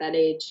like at that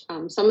age.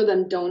 Some of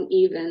them don't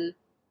even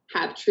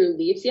have true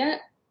leaves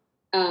yet,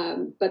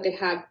 but they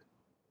have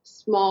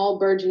small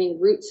burgeoning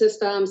root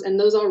systems, and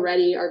those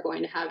already are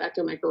going to have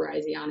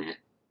Ectomycorrhizal on it,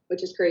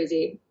 which is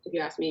crazy, if you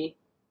ask me.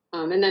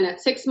 And then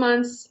at 6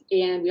 months,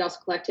 and we also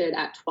collected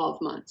at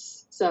 12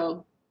 months.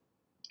 So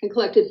I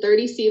collected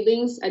 30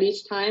 seedlings at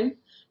each time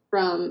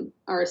from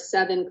our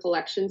 7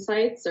 collection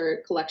sites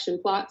or collection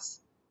plots.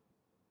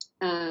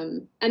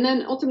 And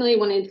then ultimately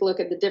wanted to look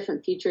at the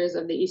different features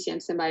of the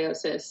ECM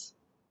symbiosis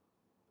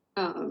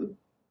on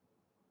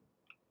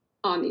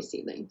these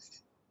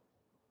seedlings.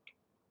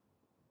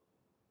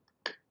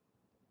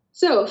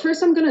 So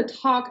first I'm going to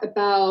talk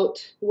about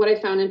what I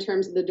found in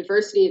terms of the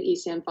diversity of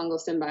ECM fungal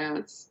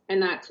symbionts,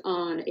 and that's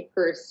on a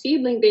per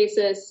seedling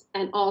basis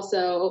and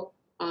also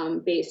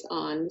based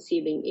on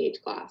seedling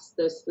age class,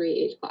 those 3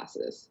 age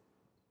classes.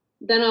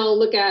 Then I'll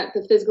look at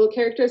the physical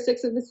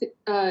characteristics of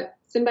the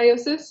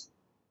symbiosis,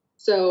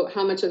 so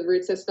how much of the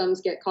root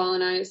systems get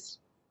colonized.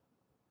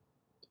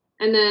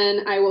 And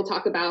then I will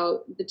talk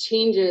about the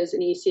changes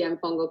in ECM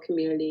fungal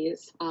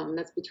communities,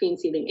 that's between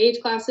seedling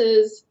age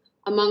classes,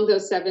 among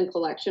those 7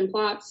 collection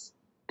plots,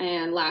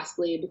 and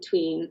lastly,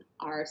 between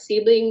our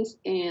seedlings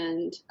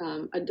and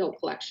adult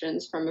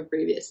collections from a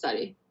previous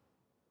study.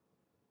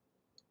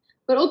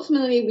 But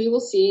ultimately, we will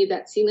see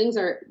that seedlings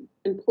are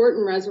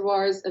important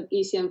reservoirs of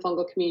ECM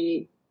fungal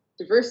community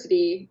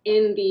diversity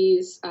in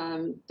these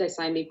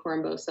Dicyme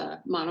corymbosa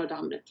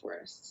monodominant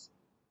forests.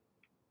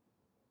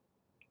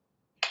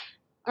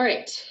 All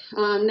right,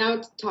 now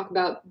to talk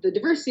about the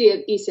diversity of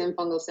ECM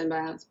fungal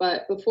symbionts.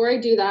 But before I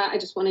do that, I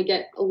just want to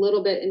get a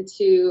little bit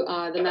into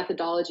the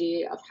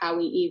methodology of how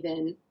we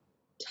even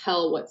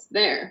tell what's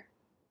there.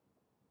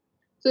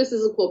 So this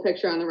is a cool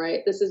picture on the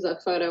right. This is a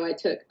photo I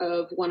took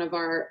of one of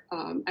our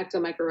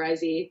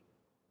Ectomycorrhizae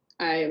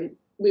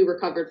we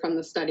recovered from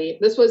the study.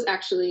 This was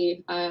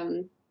actually,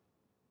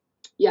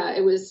 yeah,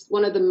 it was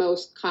one of the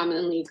most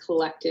commonly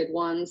collected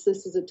ones.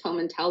 This is a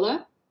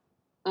Tomentella.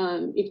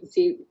 You can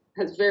see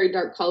has very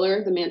dark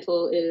color. The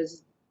mantle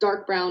is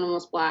dark brown,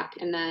 almost black.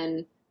 And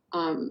then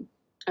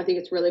I think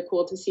it's really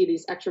cool to see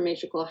these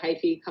extramatrical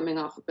hyphae coming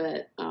off of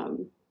it.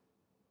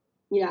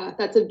 Yeah,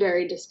 that's a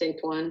very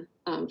distinct one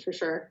for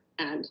sure.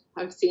 And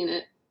I've seen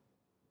it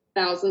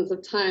thousands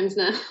of times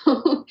now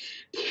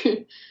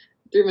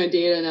through my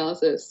data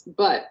analysis,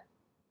 but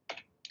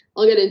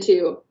I'll get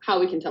into how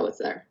we can tell what's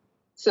there.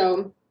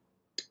 So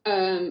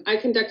I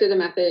conducted a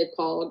method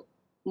called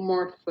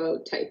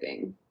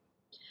morphotyping.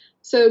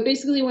 So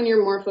basically when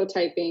you're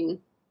morphotyping,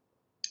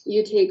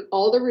 you take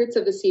all the roots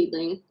of the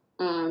seedling,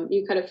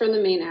 you cut it from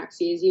the main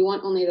axes. You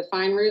want only the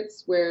fine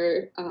roots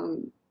where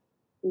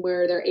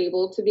they're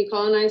able to be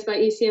colonized by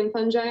ECM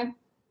fungi.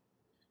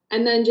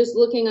 And then just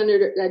looking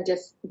under a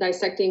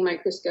dissecting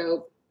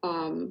microscope,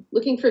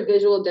 looking for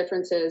visual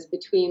differences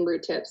between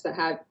root tips that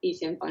have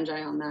ECM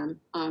fungi on them.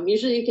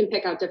 Usually you can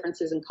pick out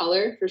differences in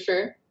color for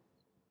sure.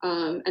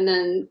 And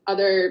then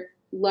other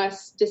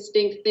less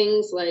distinct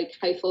things like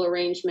hyphal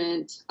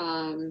arrangement,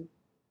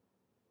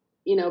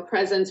 you know,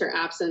 presence or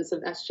absence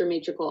of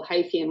extramatrical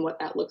hyphae and what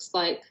that looks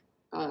like.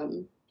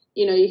 You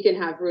know, you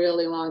can have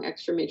really long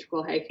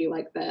extramatrical hyphae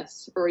like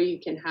this, or you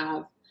can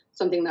have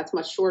something that's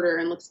much shorter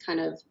and looks kind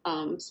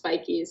of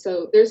spiky.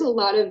 So there's a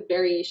lot of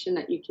variation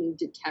that you can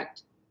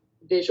detect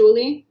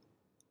visually.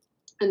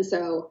 And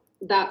so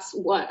that's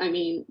what I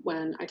mean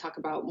when I talk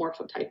about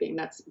morphotyping.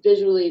 That's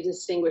visually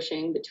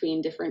distinguishing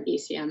between different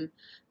ECM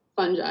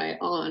fungi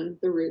on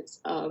the roots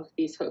of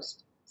these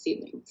host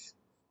seedlings.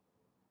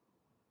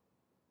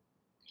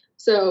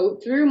 So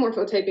through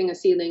morphotyping a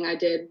seedling, I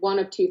did one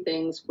of 2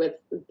 things with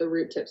the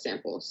root tip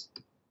samples.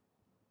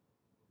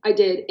 I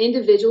did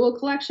individual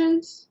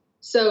collections.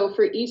 So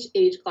for each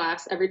age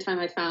class, every time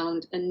I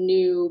found a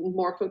new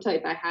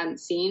morphotype I hadn't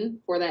seen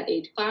for that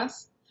age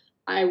class,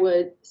 I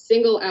would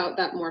single out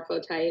that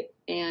morphotype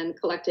and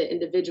collect it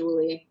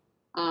individually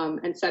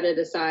and set it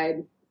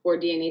aside for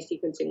DNA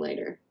sequencing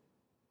later.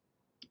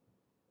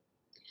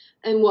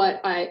 And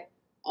what I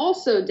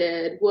also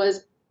did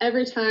was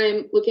every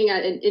time looking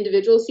at an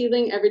individual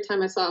seedling, every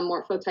time I saw a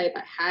morphotype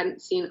I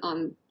hadn't seen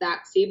on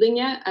that seedling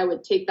yet, I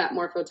would take that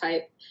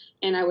morphotype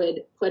and I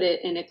would put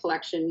it in a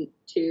collection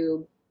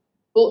to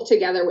bolt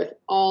together with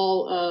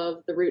all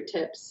of the root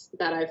tips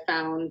that I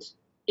found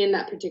in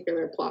that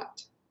particular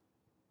plot.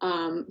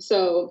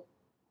 So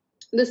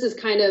this is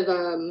kind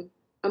of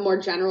a more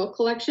general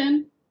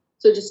collection.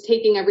 So just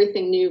taking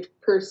everything new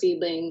per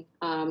seedling,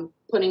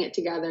 putting it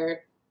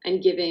together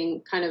and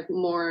giving kind of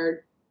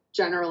more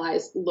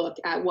generalized look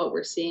at what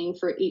we're seeing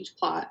for each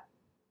plot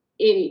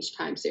in each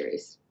time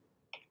series.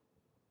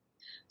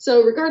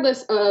 So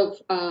regardless of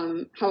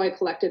how I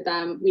collected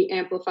them, we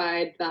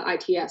amplified the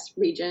ITS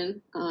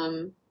region.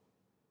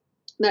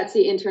 That's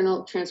the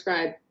internal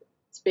transcribed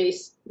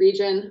space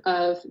region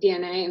of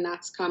DNA, and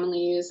that's commonly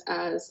used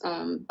as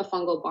a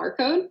fungal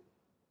barcode.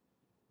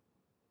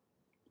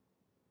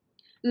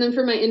 And then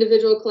for my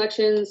individual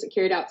collections, I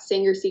carried out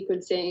Sanger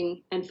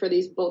sequencing, and for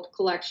these bulk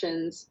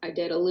collections, I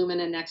did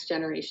Illumina next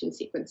generation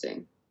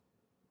sequencing.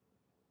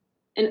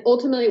 And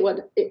ultimately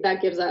what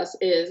that gives us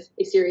is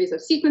a series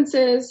of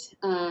sequences,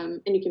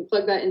 and you can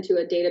plug that into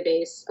a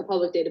database, a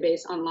public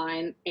database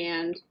online,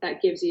 and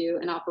that gives you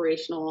an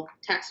operational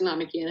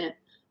taxonomic unit,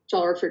 which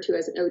I'll refer to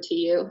as an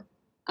OTU.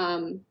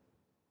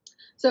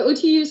 So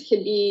OTUs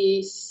can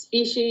be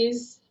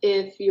species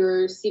if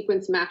your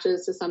sequence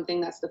matches to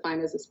something that's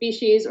defined as a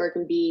species, or it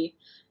can be,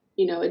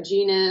 you know, a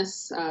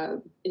genus.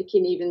 It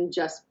can even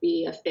just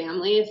be a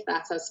family if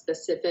that's as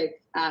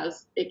specific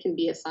as it can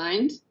be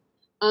assigned.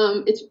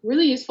 It's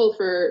really useful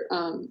for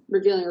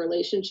revealing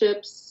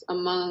relationships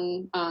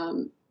among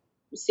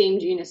same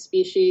genus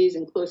species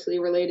and closely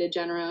related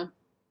genera.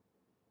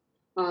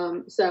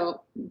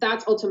 So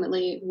that's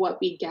ultimately what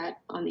we get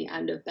on the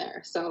end of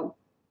there. So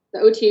the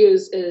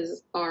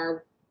OTUs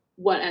are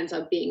what ends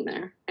up being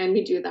there, and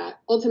we do that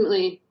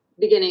ultimately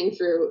beginning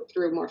through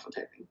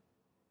morphotyping.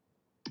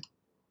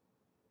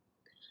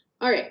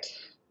 All right,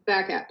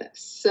 back at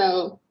this.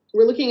 So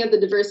we're looking at the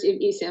diversity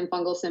of ECM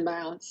fungal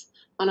symbionts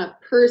on a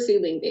per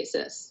seedling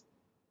basis.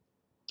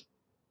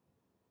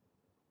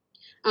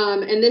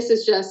 And this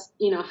is just,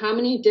 you know, how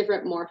many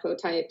different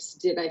morphotypes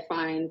did I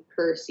find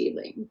per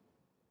seedling?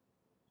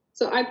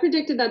 So I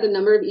predicted that the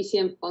number of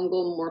ECM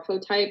fungal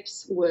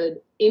morphotypes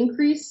would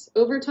increase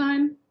over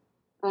time.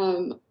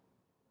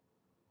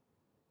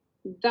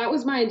 That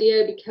was my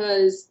idea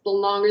because the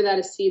longer that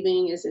a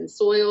seedling is in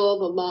soil,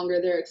 the longer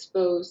they're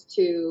exposed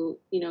to,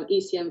 you know,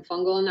 ECM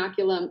fungal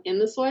inoculum in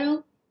the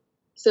soil.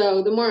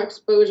 So the more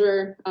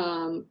exposure,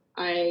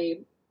 I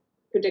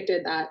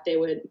predicted that they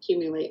would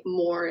accumulate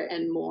more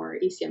and more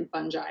ECM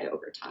fungi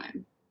over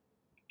time.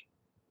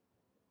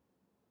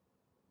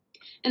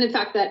 And in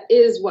fact, that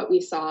is what we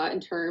saw in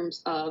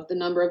terms of the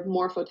number of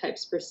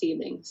morphotypes per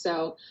seedling.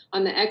 So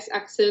on the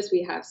x-axis,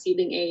 we have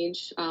seedling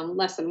age,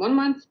 less than 1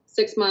 month,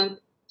 6 month,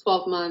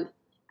 12 month,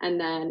 and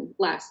then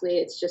lastly,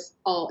 it's just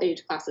all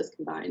age classes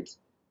combined.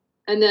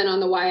 And then on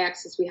the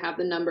y-axis, we have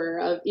the number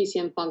of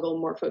ECM fungal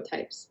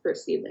morphotypes per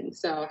seedling.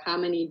 So how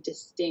many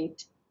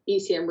distinct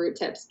ECM root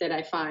tips did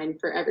I find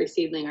for every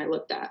seedling I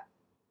looked at?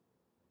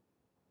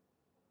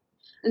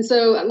 And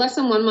so at less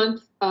than 1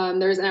 month,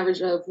 there's an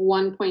average of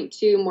 1.2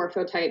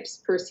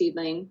 morphotypes per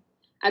seedling.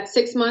 At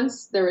 6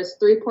 months, there was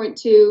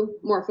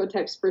 3.2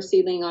 morphotypes per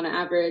seedling on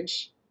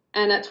average.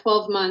 And at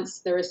 12 months,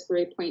 there was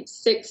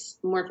 3.6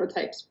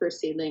 morphotypes per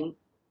seedling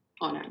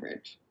on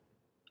average.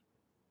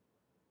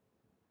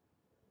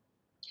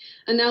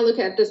 And now look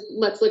at this,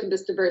 let's look at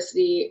this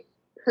diversity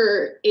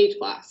per age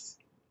class.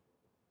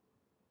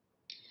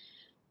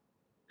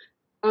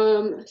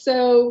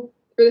 So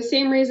for the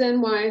same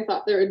reason why I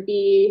thought there would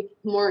be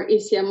more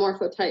ECM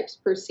morphotypes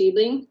per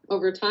seedling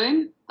over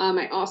time,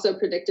 I also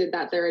predicted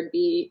that there would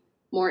be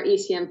more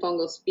ECM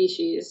fungal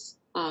species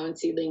in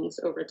seedlings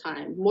over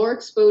time, more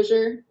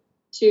exposure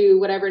to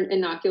whatever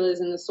inocula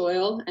is in the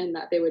soil, and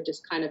that they would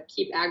just kind of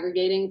keep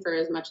aggregating for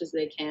as much as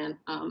they can.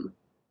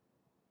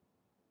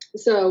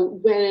 So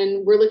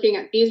when we're looking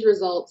at these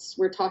results,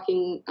 we're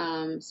talking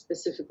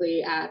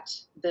specifically at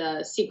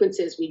the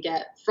sequences we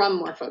get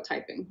from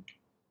morphotyping.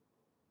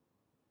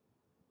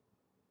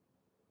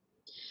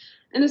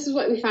 And this is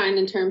what we find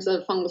in terms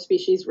of fungal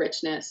species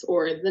richness,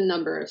 or the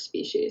number of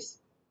species.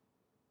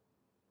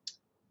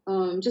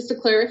 Just to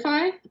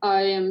clarify,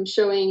 I am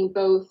showing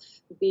both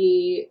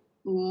the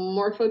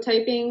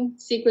morphotyping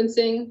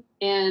sequencing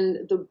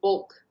and the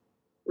bulk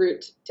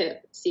root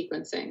tip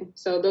sequencing.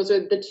 So those are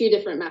the two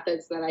different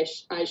methods that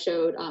I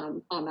showed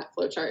on that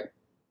flowchart.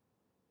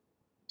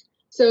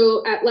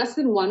 So at less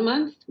than 1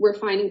 month, we're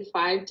finding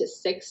 5 to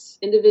 6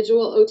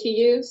 individual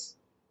OTUs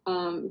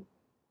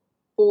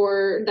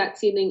for that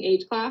seedling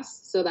age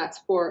class. So that's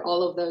for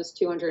all of those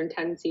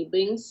 210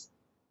 seedlings.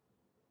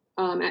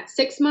 At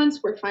 6 months,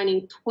 we're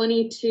finding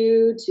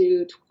 22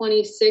 to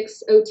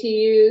 26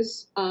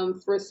 OTUs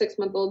for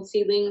 6-month-old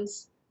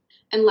seedlings.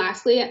 And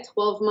lastly, at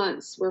 12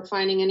 months, we're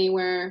finding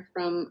anywhere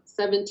from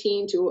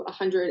 17 to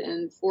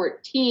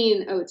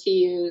 114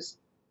 OTUs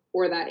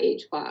for that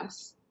age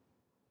class.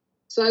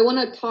 So I want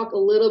to talk a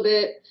little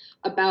bit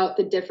about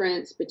the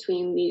difference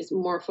between these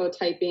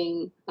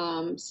morphotyping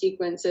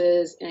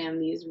sequences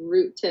and these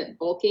root tip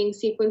bulking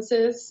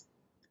sequences.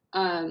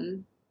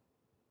 The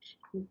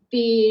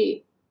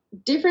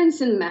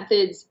difference in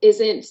methods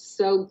isn't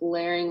so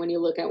glaring when you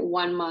look at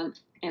 1 month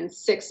and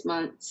 6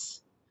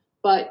 months,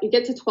 but you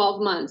get to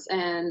 12 months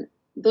and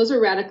those are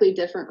radically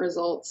different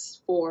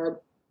results for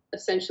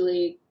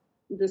essentially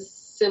the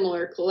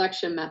similar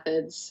collection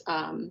methods.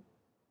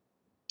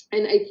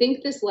 And I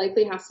think this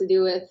likely has to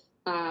do with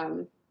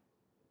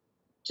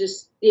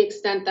just the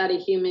extent that a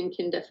human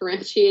can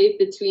differentiate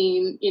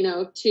between,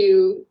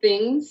 two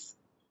things.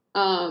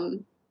 The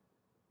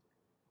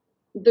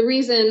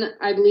reason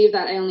I believe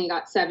that I only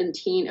got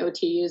 17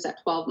 OTUs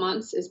at 12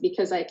 months is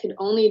because I could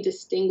only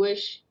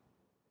distinguish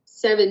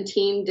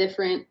 17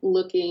 different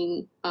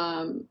looking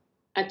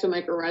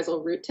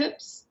ectomycorrhizal root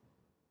tips.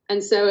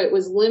 And so it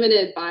was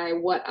limited by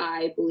what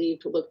I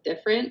believed looked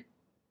different,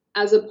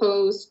 as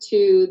opposed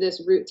to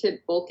this root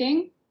tip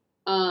bulking.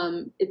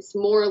 It's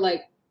more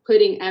like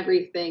putting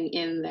everything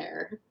in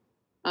there.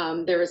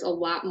 There was a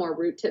lot more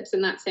root tips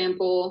in that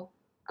sample.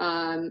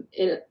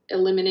 It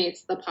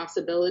eliminates the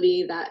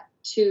possibility that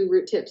 2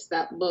 root tips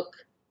that look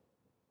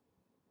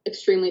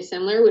extremely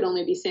similar would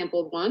only be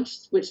sampled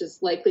once, which is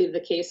likely the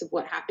case of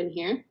what happened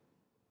here.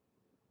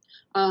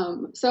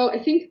 So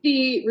I think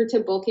the root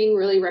tip bulking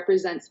really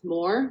represents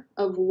more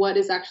of what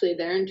is actually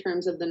there in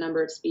terms of the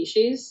number of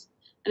species.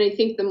 And I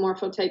think the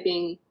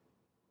morphotyping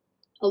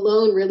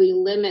alone really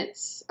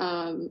limits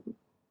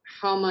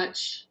how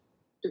much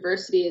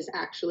diversity is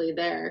actually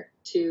there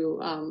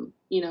to,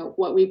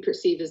 what we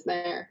perceive is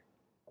there.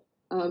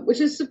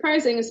 Which is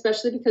surprising,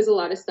 especially because a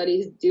lot of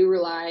studies do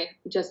rely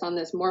just on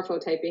this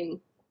morphotyping.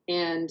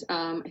 And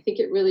I think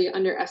it really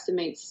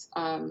underestimates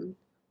the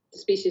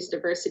species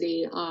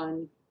diversity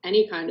on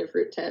any kind of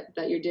root tip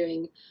that you're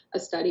doing a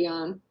study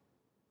on.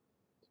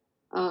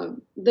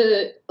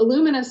 The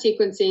Illumina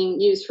sequencing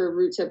used for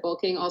root tip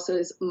bulking also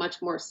is much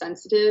more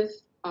sensitive.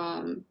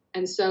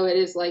 And so it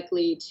is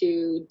likely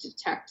to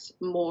detect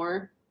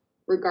more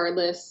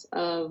regardless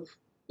of,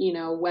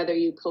 whether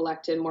you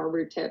collected more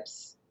root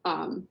tips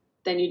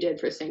than you did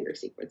for Sanger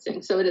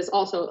sequencing. So it is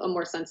also a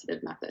more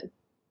sensitive method.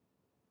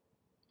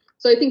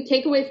 So I think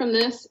takeaway from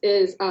this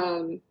is,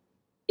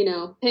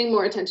 paying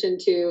more attention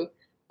to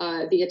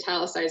the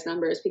italicized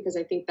numbers, because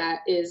I think that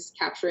is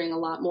capturing a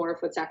lot more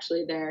of what's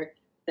actually there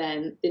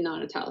than the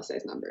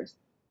non-italicized numbers.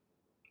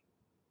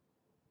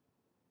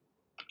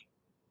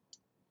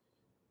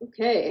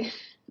 Okay,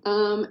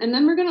 and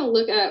then we're going to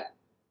look at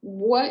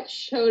what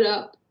showed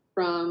up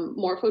from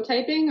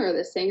morphotyping or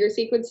the Sanger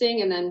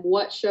sequencing, and then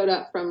what showed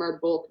up from our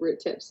bulk root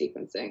tip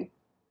sequencing.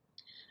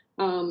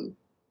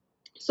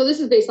 So this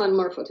is based on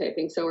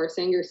morphotyping, so our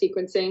Sanger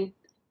sequencing.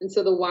 And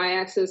so the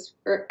y-axis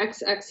or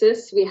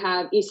x-axis, we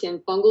have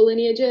ECM fungal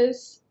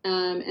lineages,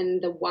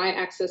 and the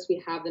y-axis,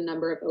 we have the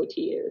number of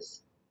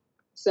OTUs.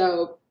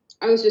 So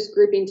I was just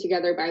grouping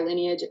together by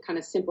lineage. It kind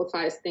of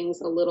simplifies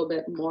things a little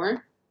bit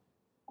more.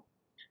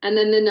 And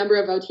then the number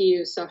of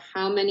OTUs, so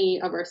how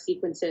many of our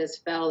sequences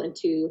fell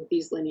into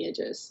these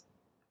lineages.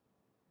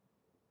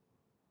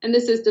 And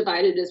this is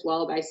divided as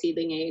well by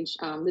seedling age.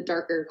 The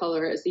darker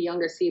color is the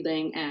younger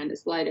seedling, and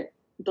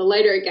the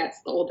lighter it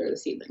gets, the older the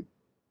seedling.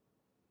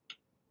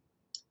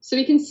 So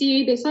we can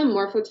see, based on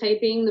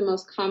morphotyping, the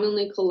most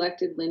commonly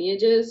collected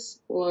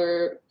lineages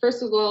were,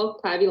 first of all,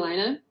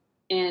 Clavulina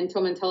and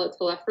Tomentella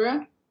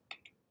telefera,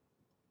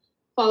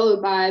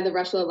 followed by the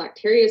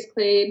Russula-Lactarius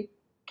clade,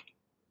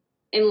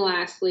 and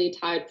lastly,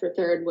 tied for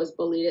third was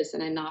Boletus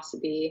and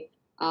Inocybe,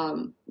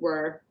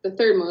 were the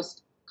third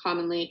most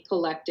commonly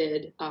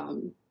collected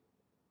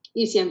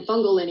ECM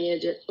fungal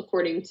lineage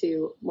according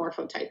to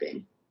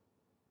morphotyping.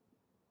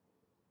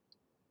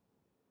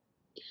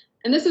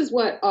 And this is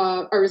what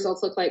our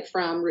results look like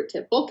from root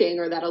tip bulking,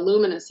 or that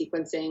Illumina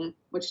sequencing,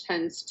 which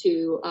tends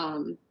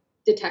to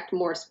detect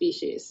more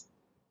species.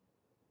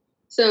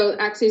 So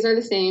axes are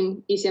the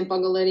same, ECM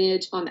fungal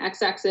lineage on the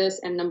x-axis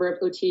and number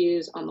of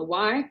OTUs on the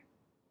y.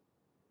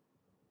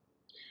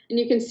 And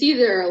you can see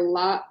there are a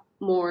lot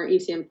more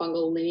ECM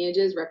fungal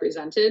lineages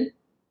represented.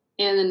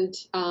 And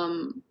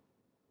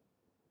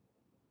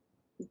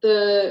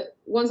the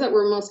ones that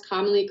were most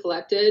commonly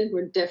collected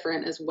were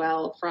different as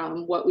well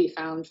from what we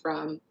found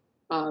from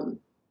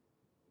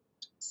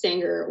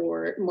Sanger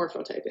or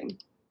morphotyping.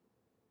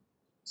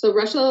 So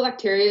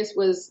Russula-Lactarius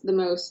was the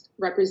most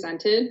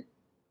represented,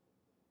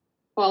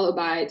 followed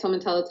by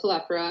Tomentella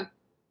telefera,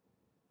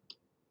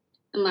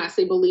 and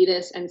lastly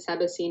Boletus and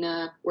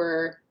Sabicina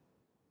were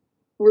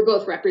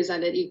both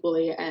represented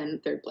equally in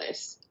third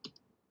place.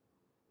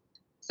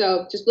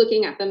 So just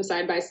looking at them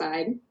side by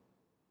side,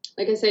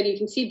 like I said, you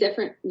can see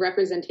different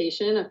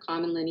representation of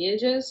common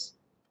lineages.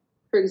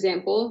 For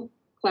example,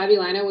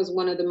 Clavulina was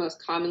one of the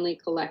most commonly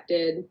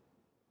collected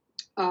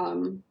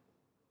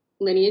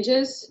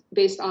lineages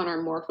based on our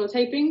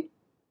morphotyping.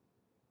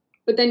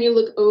 But then you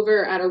look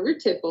over at a root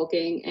tip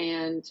bulking,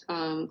 and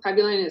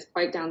Clavulina is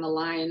quite down the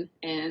line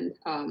and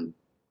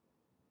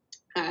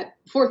at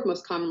fourth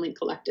most commonly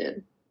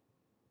collected.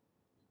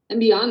 And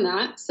beyond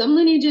that, some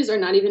lineages are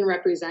not even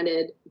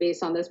represented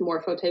based on this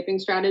morphotyping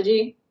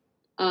strategy,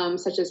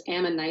 such as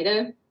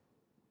Amanita,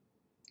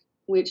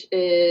 which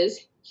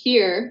is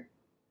here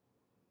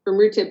from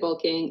root tip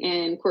bulking,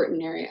 and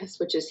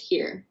Cortinarius, which is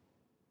here.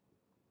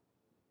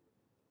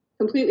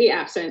 Completely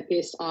absent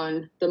based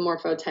on the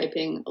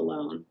morphotyping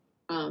alone.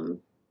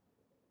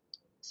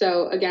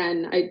 So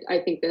again, I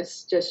think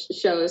this just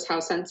shows how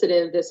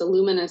sensitive this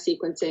Illumina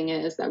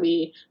sequencing is that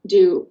we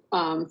do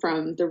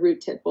from the root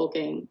tip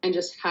bulking, and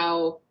just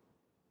how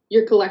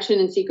your collection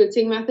and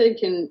sequencing method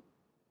can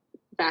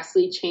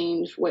vastly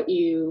change what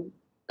you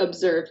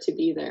observe to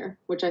be there,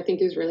 which I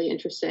think is really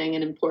interesting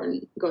and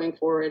important going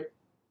forward.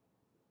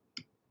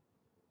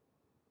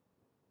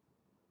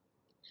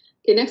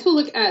 Okay, next we'll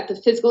look at the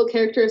physical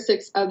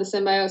characteristics of the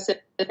symbiosis,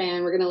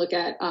 and we're going to look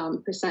at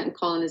percent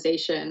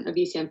colonization of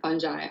ECM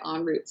fungi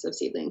on roots of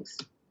seedlings.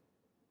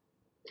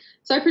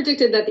 So I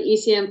predicted that the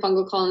ECM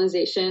fungal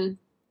colonization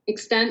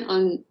extent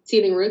on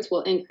seedling roots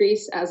will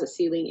increase as the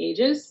seedling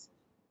ages.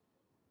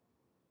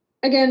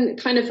 Again,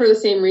 kind of for the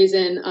same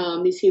reason,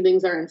 these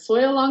seedlings are in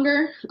soil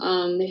longer.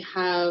 They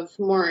have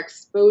more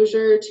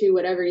exposure to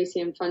whatever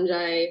ECM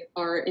fungi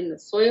are in the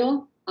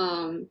soil.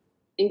 And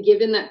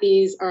given that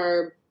these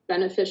are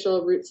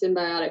beneficial root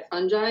symbiotic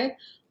fungi,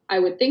 I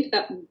would think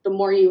that the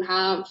more you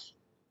have,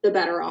 the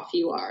better off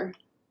you are.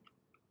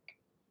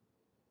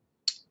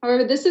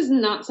 However, this is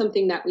not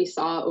something that we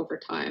saw over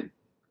time.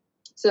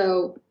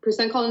 So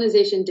percent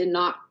colonization did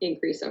not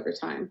increase over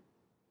time.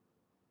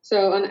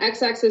 So on the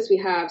x-axis, we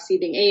have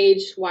seedling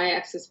age,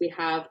 y-axis, we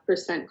have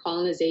percent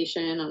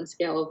colonization on a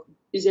scale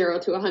of 0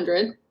 to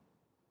 100.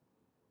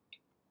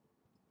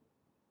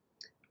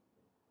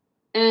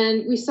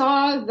 And we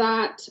saw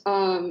that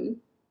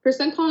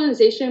percent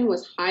colonization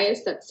was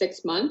highest at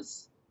 6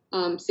 months,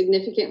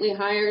 significantly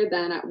higher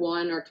than at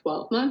 1 or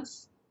 12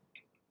 months.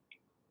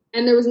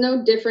 And there was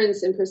no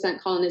difference in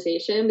percent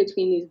colonization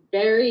between these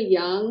very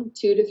young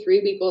 2 to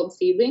 3 week old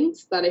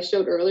seedlings that I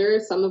showed earlier,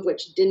 some of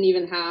which didn't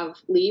even have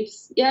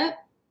leaves yet,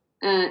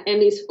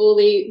 and these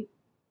fully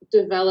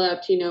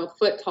developed,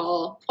 foot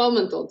tall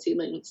 12-month-old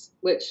seedlings,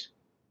 which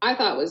I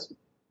thought was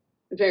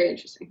very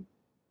interesting.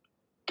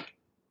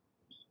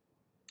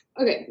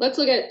 Okay, let's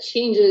look at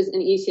changes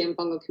in ECM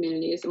fungal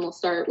communities, and we'll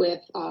start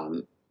with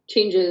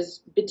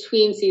changes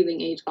between seedling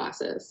age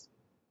classes.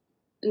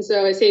 And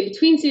so I say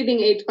between seedling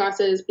age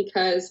classes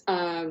because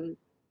I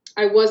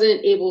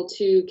wasn't able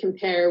to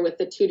compare with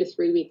the 2 to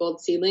 3 week old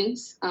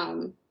seedlings.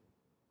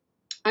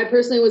 I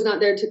personally was not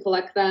there to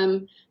collect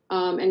them,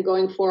 and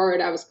going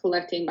forward, I was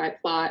collecting by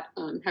plot.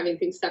 Having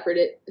things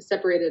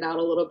separated out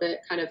a little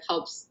bit kind of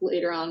helps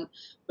later on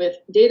with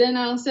data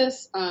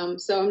analysis.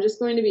 So I'm just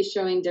going to be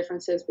showing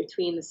differences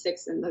between the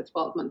 6 and the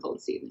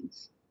 12-month-old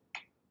seedlings.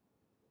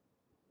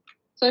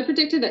 So I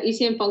predicted that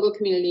ECM fungal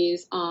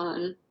communities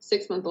on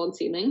 6-month-old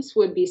seedlings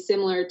would be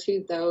similar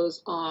to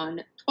those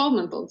on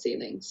 12-month-old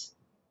seedlings.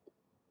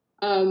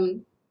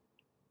 And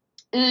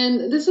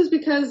this was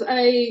because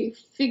I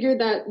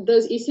figured that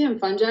those ECM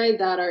fungi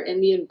that are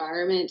in the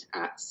environment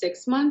at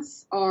 6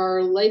 months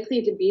are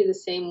likely to be the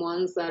same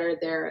ones that are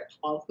there at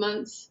 12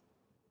 months.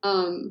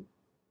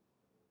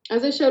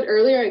 As I showed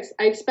earlier,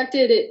 I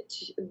expected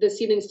the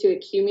seedlings to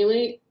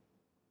accumulate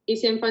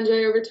ECM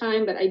fungi over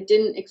time, but I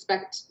didn't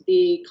expect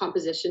the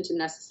composition to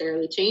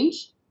necessarily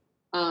change.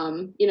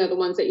 The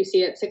ones that you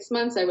see at 6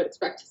 months, I would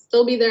expect to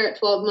still be there at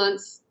 12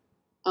 months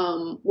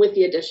with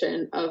the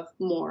addition of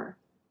more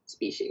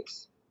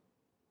species.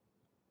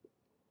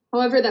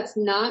 However, that's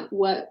not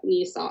what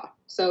we saw.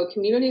 So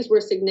communities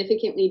were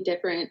significantly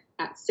different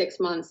at 6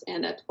 months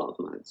and at 12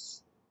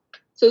 months.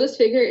 So this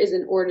figure is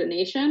an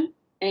ordination,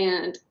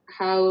 and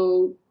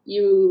how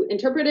you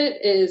interpret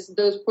it is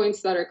those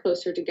points that are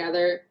closer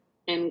together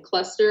and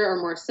cluster are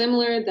more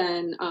similar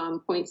than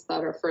points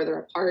that are further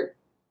apart.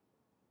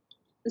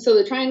 And so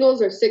the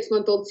triangles are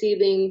 6-month-old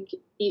seedling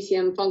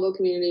ECM fungal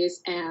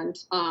communities, and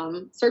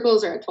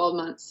circles are at 12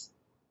 months.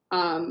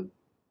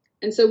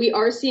 And so we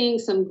are seeing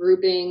some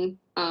grouping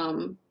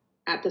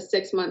at the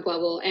 6-month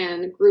level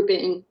and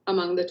grouping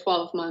among the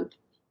 12-month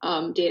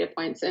data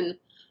points. And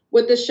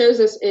what this shows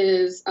us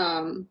is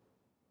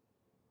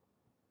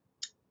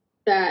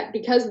that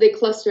because they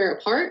cluster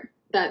apart,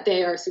 that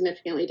they are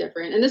significantly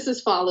different. And this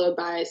is followed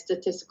by a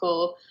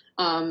statistical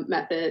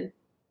method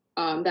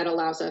that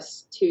allows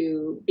us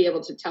to be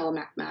able to tell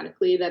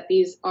mathematically that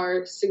these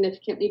are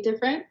significantly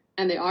different,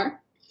 and they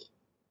are.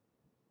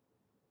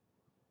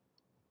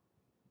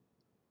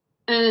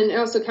 And it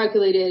also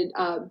calculated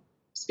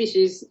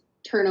species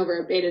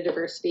turnover beta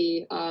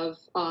diversity of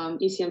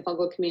ECM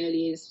fungal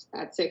communities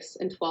at 6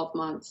 and 12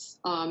 months.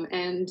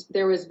 And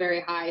there was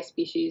very high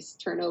species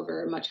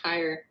turnover, much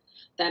higher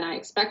than I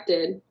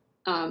expected.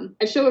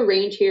 I show a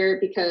range here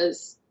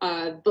because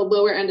the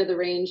lower end of the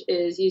range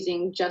is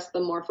using just the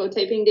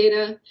morphotyping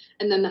data,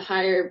 and then the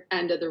higher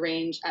end of the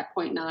range at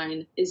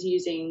 0.9 is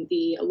using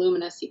the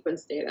Illumina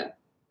sequence data.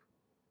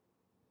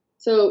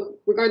 So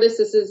regardless,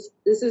 this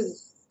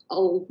is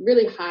a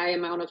really high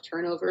amount of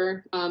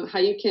turnover. How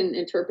you can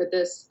interpret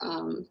this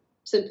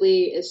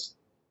simply is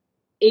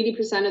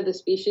 80% of the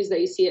species that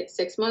you see at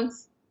 6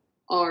 months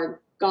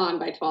are gone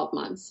by 12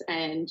 months,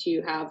 and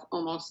you have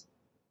almost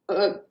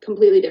a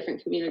completely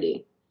different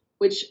community,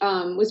 which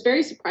was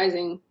very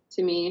surprising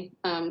to me,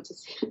 to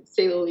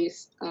say the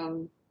least.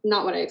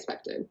 Not what I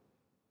expected.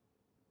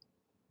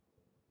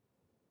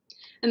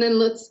 And then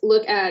let's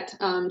look at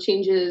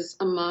changes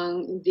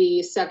among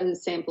the 7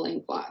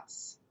 sampling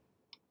plots.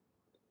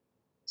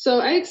 So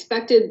I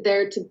expected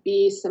there to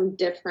be some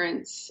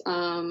difference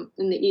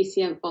in the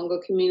ECM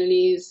fungal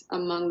communities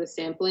among the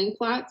sampling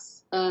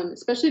plots,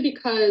 especially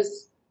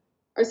because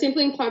our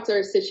sampling plots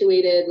are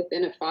situated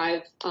within a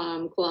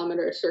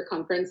 5-kilometer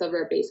circumference of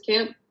our base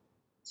camp.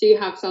 So you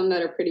have some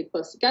that are pretty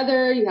close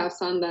together. You have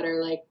some that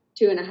are like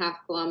 2.5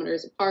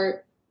 kilometers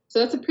apart. So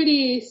that's a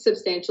pretty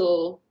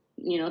substantial,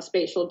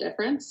 spatial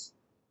difference.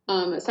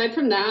 Aside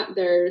from that,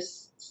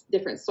 there's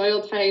different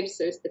soil types,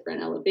 there's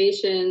different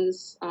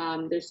elevations,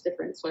 there's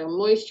different soil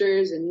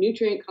moistures and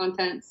nutrient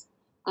contents.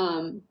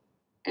 And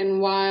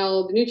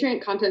while the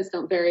nutrient contents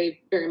don't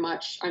vary very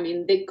much,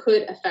 they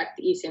could affect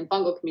the ECM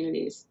fungal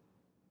communities.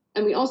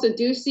 And we also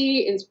do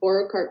see in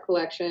sporocarp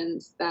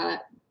collections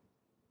that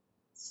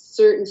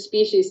certain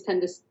species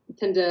tend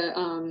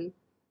to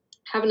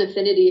have an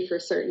affinity for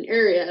certain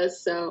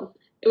areas. So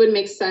it would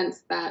make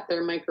sense that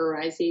their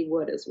mycorrhizae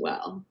would as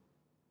well.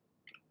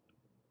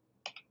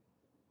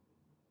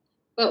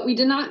 But we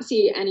did not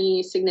see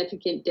any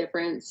significant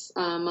difference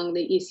among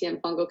the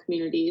ECM fungal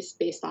communities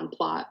based on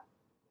plot.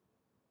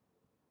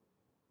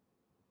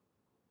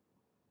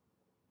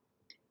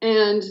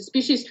 And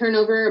species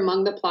turnover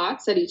among the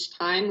plots at each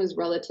time was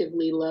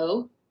relatively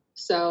low.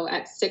 So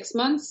at 6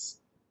 months,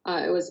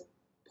 it was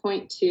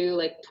 0.2,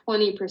 like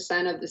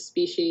 20% of the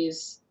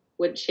species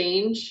would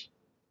change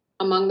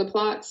among the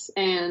plots.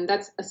 And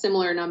that's a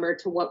similar number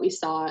to what we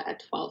saw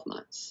at 12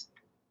 months.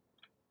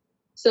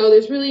 So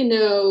there's really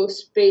no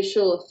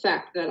spatial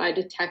effect that I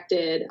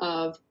detected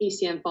of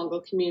ECM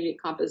fungal community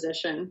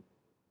composition,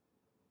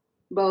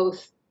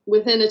 both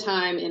within a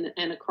time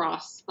and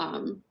across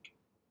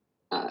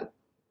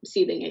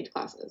seedling age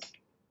classes.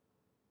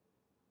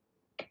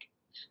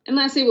 And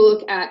lastly, we'll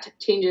look at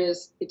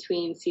changes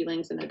between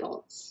seedlings and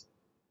adults.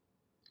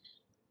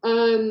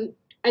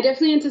 I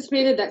definitely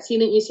anticipated that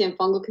seedling ECM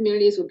fungal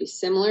communities would be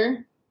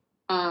similar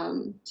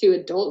to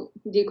adult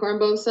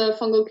Decorumbosa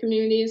fungal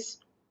communities.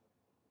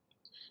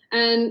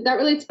 And that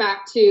relates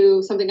back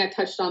to something I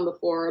touched on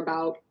before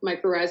about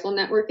mycorrhizal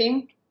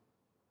networking.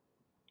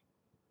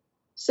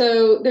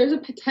 So there's a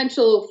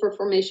potential for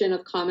formation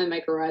of common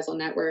mycorrhizal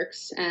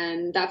networks,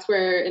 and that's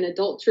where an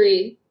adult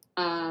tree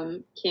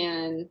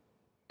can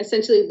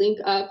essentially link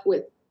up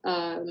with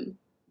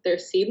their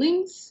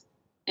seedlings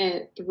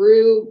and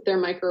through their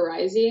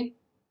mycorrhizae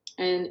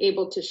and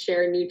able to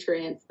share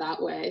nutrients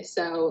that way.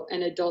 So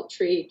an adult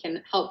tree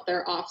can help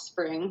their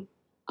offspring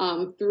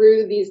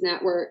through these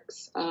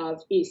networks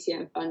of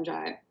ECM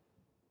fungi,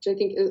 which I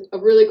think is a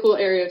really cool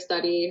area of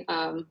study.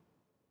 I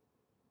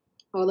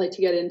would like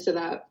to get into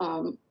that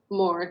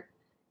more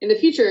in the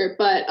future.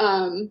 But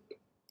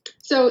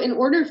so in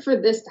order for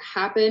this to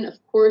happen,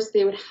 of course,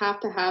 they would have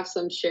to have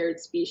some shared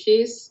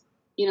species.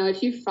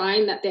 If you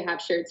find that they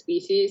have shared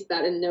species,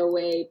 that in no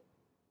way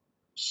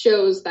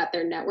shows that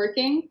they're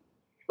networking.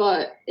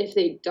 But if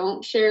they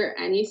don't share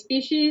any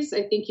species,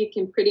 I think you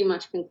can pretty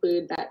much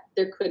conclude that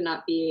there could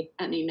not be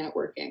any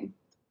networking,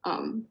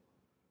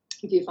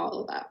 if you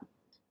follow that.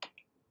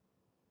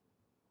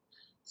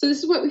 So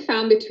this is what we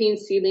found between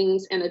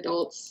seedlings and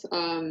adults.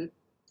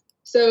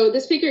 So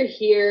this figure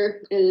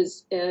here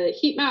is a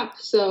heat map.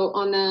 So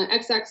on the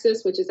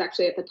x-axis, which is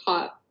actually at the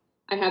top,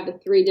 I have the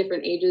 3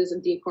 different ages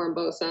of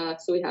Decorumbosa.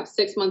 So we have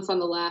 6 months on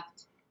the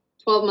left,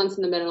 12 months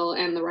in the middle,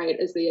 and the right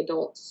is the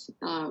adults.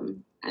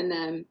 And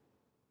then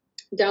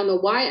down the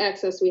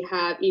y-axis, we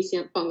have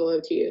ECM fungal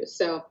OTUs.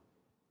 So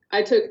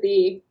I took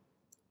the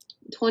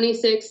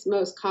 26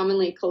 most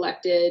commonly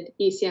collected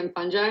ECM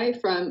fungi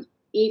from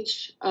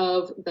each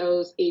of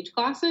those age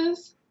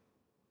classes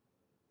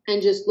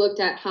and just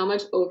looked at how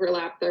much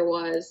overlap there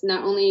was,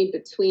 not only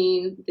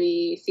between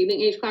the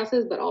seedling age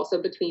classes, but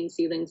also between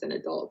seedlings and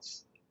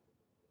adults.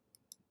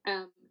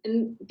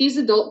 And these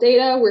adult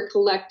data were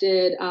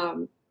collected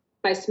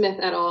by Smith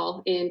et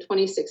al. In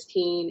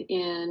 2016,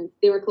 and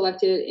they were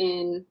collected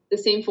in the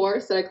same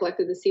forest that I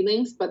collected the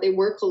seedlings, but they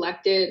were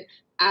collected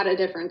at a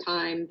different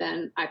time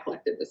than I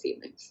collected the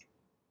seedlings.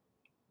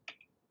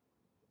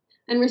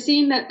 And we're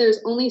seeing that there's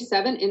only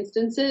 7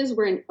 instances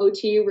where an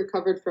OTU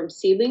recovered from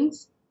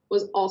seedlings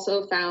was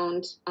also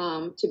found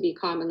to be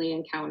commonly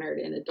encountered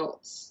in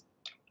adults.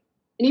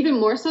 And even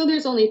more so,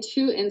 there's only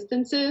 2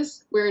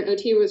 instances where an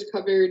OTU was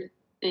recovered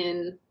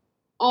in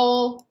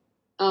all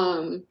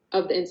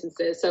of the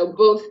instances, so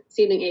both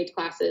seedling age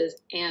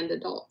classes and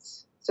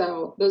adults.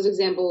 So those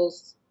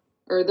examples,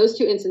 or those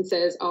 2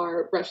 instances,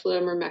 are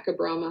Brushlia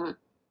myrmecobroma,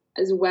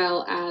 as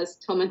well as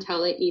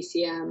Tomatella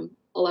ECM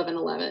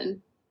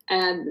 1111.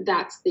 And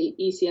that's the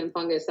ECM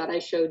fungus that I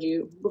showed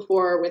you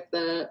before with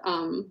the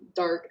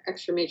dark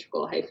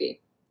extramatrical hyphae.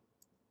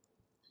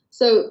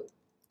 So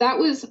that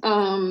was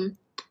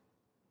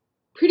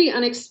pretty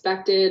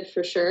unexpected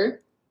for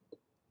sure.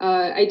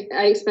 I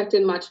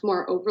expected much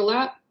more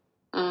overlap,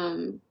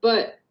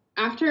 but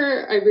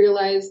after I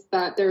realized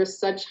that there was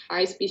such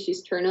high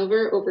species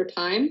turnover over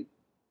time,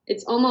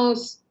 it's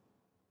almost,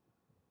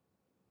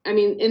 I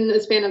mean, in the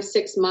span of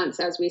 6 months,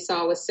 as we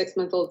saw with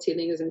 6-month-old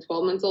seedlings and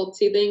 12-month-old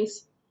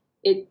seedlings,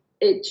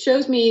 it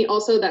shows me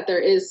also that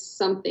there is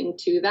something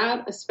to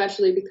that,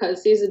 especially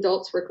because these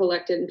adults were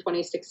collected in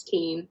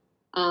 2016.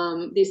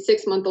 These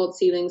 6-month-old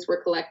seedlings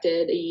were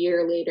collected a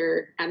year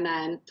later, and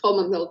then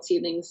 12-month-old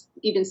seedlings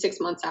even 6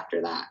 months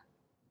after that.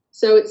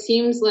 So it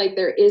seems like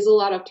there is a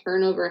lot of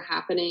turnover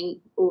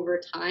happening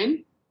over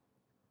time.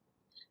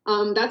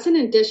 That's in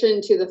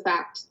addition to the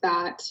fact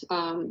that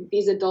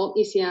these adult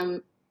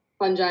ECM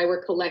fungi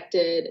were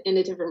collected in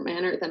a different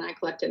manner than I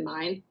collected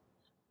mine.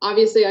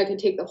 Obviously, I could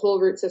take the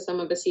whole root system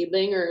of a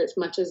seedling, or as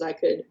much as I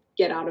could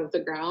get out of the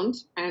ground,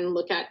 and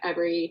look at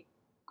every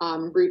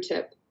root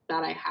tip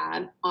that I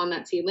had on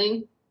that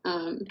seedling.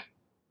 But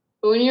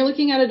when you're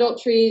looking at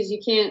adult trees, you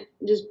can't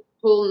just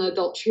pull an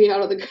adult tree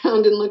out of the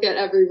ground and look at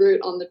every root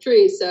on the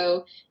tree.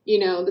 So, you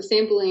know, the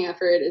sampling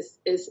effort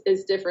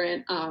is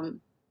different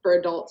for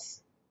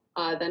adults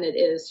than it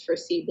is for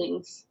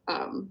seedlings.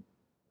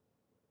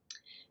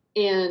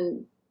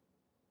 And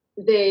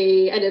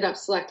they ended up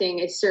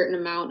selecting a certain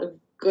amount of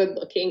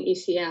good-looking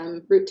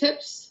ECM root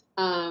tips.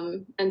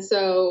 And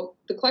so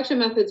the collection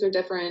methods are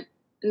different,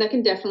 and that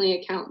can definitely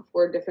account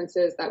for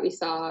differences that we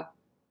saw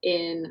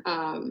in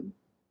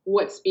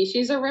what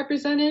species are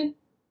represented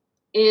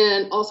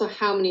and also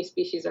how many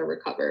species are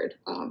recovered.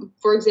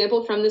 For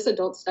example, from this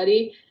adult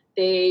study,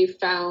 they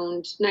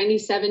found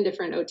 97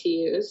 different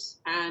OTUs.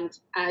 And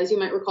as you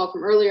might recall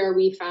from earlier,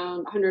 we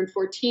found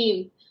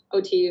 114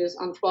 OTUs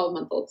on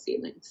 12-month-old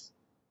seedlings.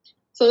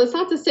 So that's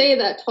not to say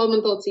that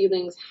 12-month-old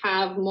seedlings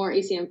have more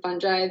ECM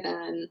fungi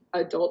than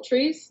adult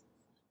trees,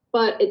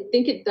 but I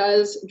think it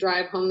does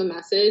drive home the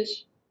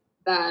message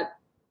that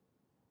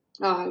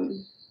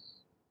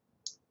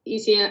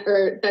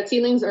that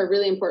seedlings are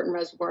really important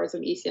reservoirs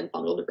of ECM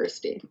fungal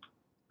diversity.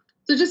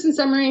 So just in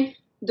summary,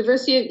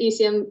 diversity of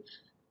ECM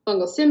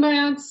fungal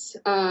symbionts,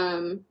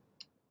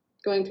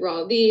 going through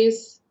all of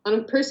these, on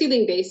a per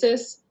seedling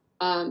basis,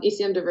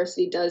 ECM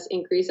diversity does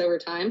increase over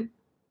time.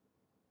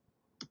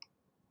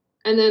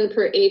 And then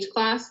per age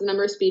class, the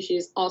number of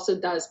species also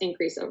does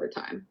increase over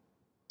time.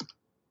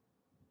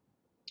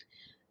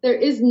 There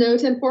is no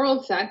temporal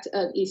effect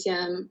of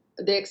ECM,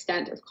 the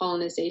extent of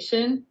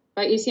colonization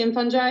by ECM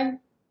fungi.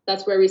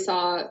 That's where we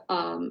saw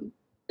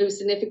it was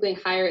significantly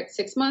higher at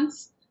 6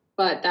 months,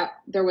 but that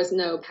there was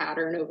no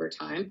pattern over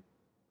time.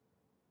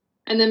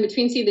 And then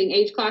between seedling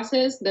age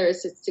classes, there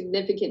is a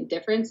significant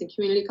difference in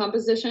community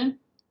composition.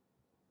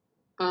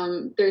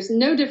 There's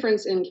no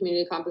difference in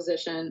community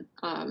composition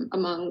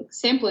among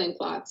sampling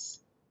plots.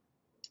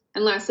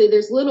 And lastly,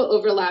 there's little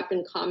overlap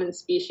in common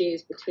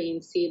species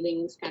between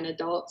seedlings and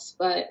adults.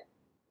 But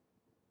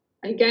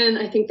again,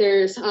 I think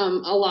there's a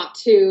lot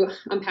to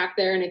unpack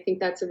there, and I think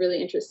that's a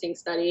really interesting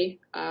study.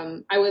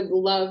 I would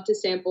love to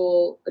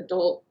sample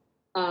adult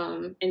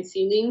and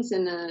seedlings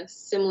in a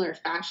similar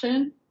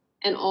fashion,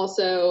 and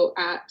also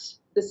at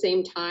the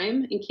same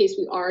time, in case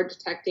we are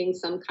detecting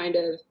some kind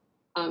of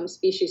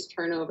species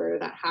turnover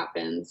that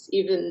happens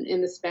even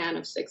in the span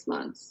of 6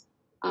 months.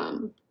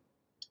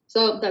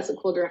 So that's a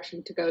cool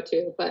direction to go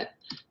to. But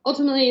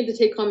ultimately, the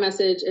take-home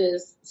message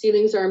is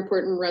seedlings are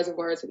important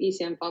reservoirs of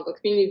ECM fungal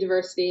community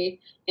diversity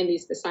in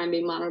these assigned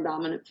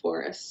monodominant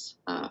forests.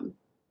 And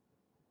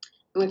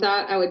with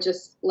that, I would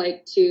just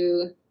like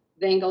to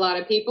thank a lot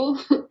of people.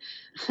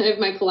 I have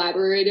my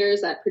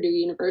collaborators at Purdue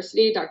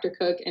University, Dr.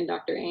 Cook and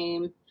Dr.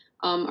 Aim,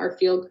 our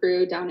field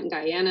crew down in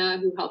Guyana,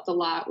 who helped a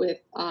lot with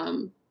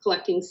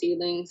collecting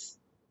seedlings,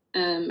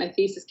 my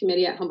thesis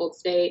committee at Humboldt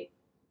State,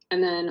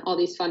 and then all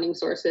these funding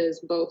sources,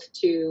 both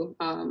to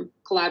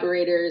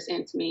collaborators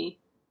and to me,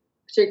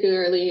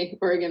 particularly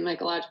Oregon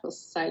Mycological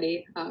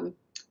Society.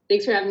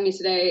 Thanks for having me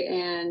today,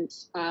 and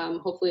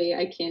hopefully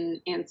I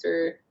can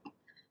answer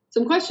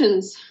some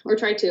questions, or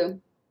try to.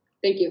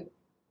 Thank you.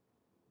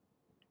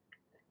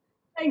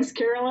 Thanks,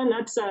 Carolyn.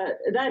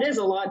 That is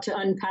a lot to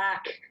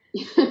unpack.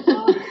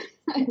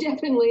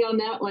 Definitely on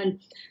that one.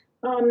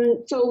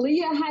 So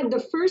Leah had the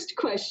first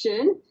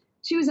question.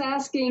 She was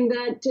asking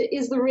that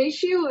is the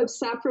ratio of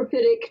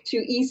saprophytic to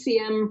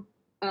ECM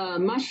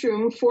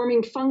mushroom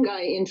forming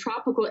fungi in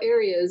tropical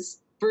areas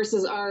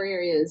versus our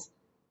areas.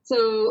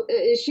 So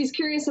she's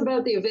curious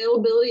about the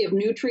availability of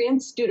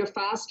nutrients due to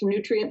fast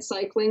nutrient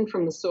cycling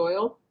from the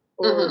soil.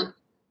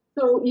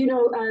 So, you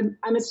know,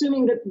 I'm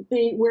assuming that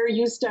where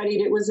you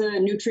studied, it was a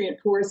nutrient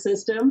poor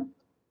system.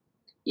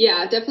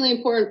 Yeah,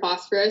 definitely poor in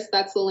phosphorus.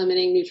 That's the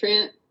limiting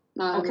nutrient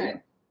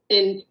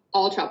in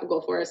all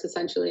tropical forests,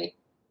 essentially.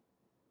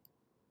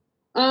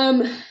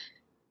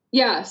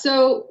 Yeah,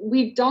 so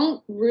we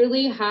don't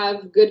really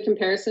have good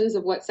comparisons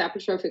of what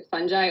saprotrophic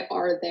fungi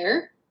are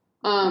there.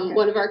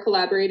 One of our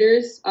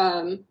collaborators,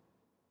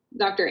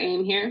 Dr.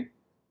 Aim here,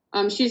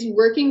 she's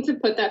working to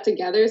put that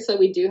together, so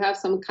we do have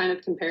some kind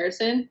of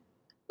comparison.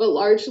 but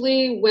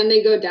largely when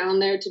they go down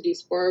there to do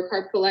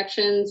sporocarp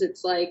collections,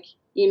 it's like,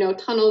 you know,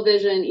 tunnel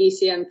vision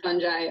ECM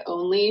fungi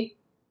only.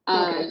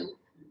 Okay.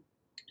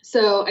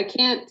 So I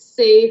can't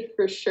say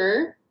for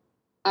sure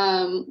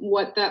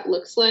what that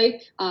looks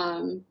like.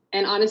 And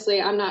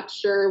honestly, I'm not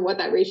sure what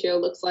that ratio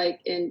looks like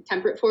in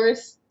temperate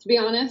forests, to be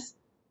honest.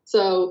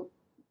 So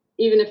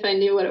even if I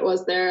knew what it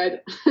was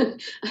there, I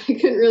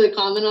couldn't really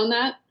comment on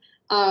that.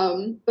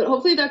 But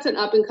hopefully that's an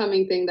up and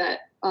coming thing that,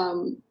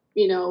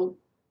 you know,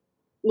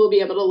 we'll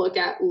be able to look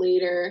at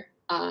later.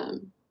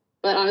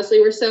 But honestly,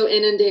 we're so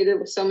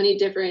inundated with so many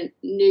different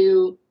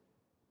new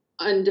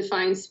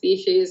undefined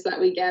species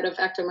that we get of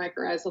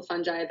ectomycorrhizal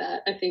fungi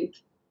that I think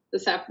the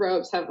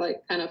saprobes have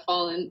like kind of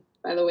fallen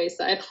by the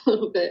wayside a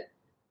little bit.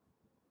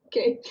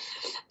 Okay,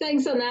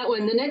 thanks on that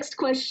one. The next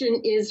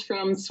question is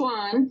from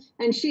Swan,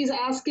 and she's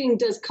asking,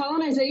 does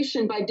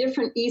colonization by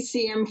different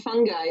ECM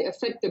fungi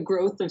affect the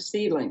growth of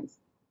seedlings?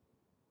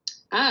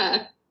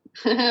 I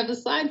have a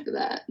slide for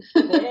that.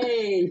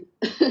 Hey.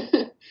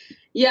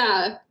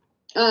 Yeah.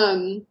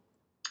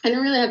 I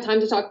don't really have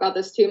time to talk about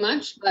this too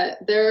much,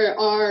 but there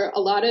are a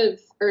lot of,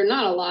 or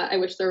not a lot, I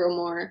wish there were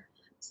more,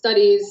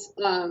 studies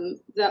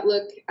that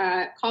look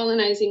at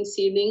colonizing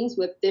seedlings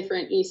with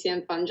different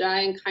ECM fungi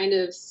and kind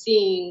of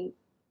seeing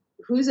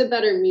who's a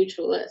better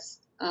mutualist.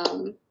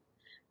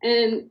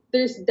 And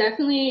there's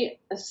definitely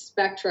a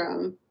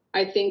spectrum,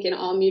 I think, in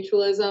all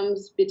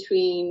mutualisms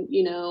between,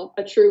 you know,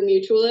 a true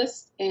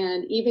mutualist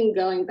and even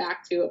going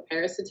back to a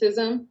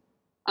parasitism.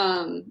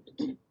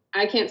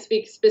 I can't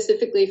speak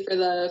specifically for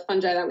the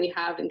fungi that we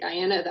have in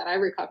Guyana that I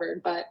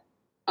recovered, but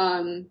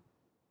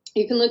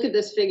you can look at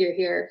this figure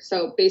here.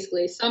 So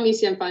basically, some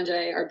ECM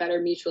fungi are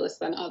better mutualists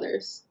than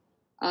others.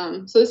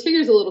 So this figure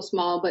is a little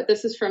small, but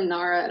this is from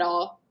Nara et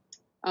al.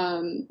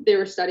 They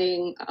were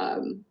studying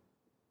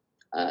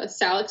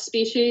Salix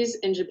species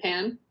in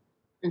Japan,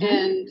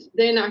 and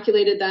they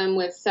inoculated them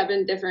with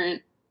 11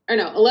 different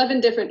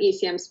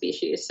ECM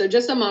species. So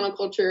just a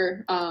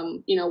monoculture,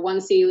 you know,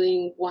 one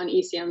seedling, one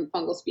ECM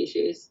fungal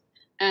species.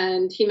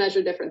 And he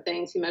measured different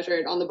things. He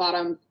measured on the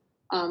bottom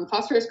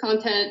phosphorus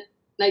content,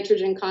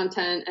 nitrogen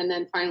content, and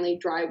then finally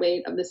dry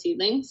weight of the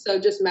seedling. So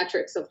just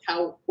metrics of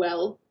how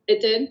well it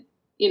did.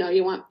 You know,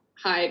 you want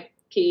high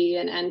P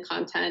and N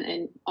content,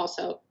 and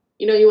also,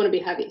 you know, you want to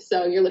be heavy.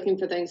 So you're looking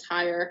for things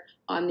higher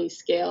on these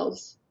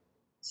scales.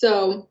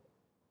 So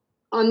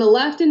on the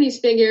left in these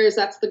figures,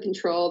 that's the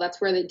control.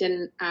 That's where they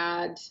didn't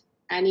add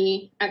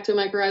any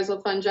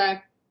ectomycorrhizal fungi.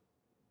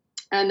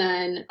 And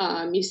then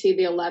you see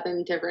the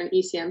 11 different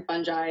ECM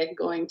fungi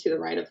going to the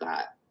right of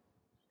that.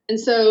 And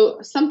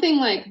so something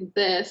like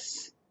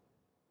this,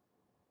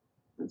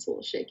 that's a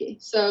little shaky.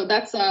 So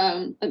that's,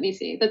 let me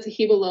see, that's a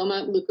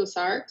Hebuloma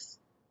leucosarx.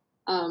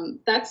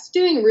 That's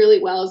doing really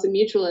well as a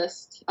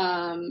mutualist.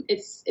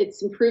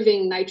 It's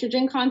improving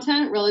nitrogen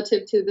content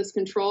relative to this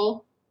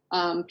control,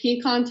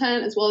 P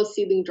content, as well as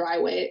seedling dry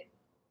weight.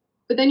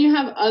 But then you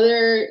have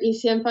other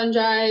ECM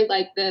fungi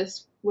like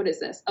this, what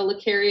is this?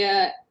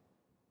 Alicaria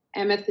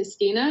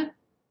amethystina.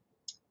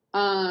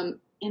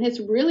 And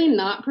it's really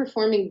not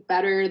performing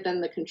better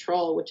than the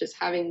control, which is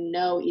having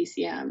no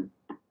ECM,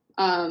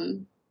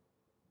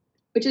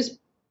 which is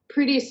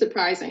pretty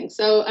surprising.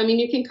 So, I mean,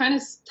 you can kind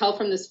of tell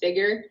from this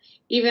figure,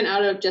 even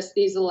out of just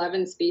these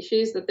 11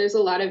 species, that there's a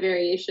lot of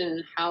variation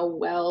in how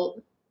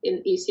well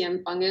an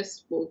ECM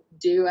fungus will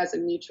do as a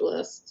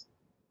mutualist.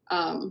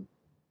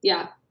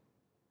 Yeah.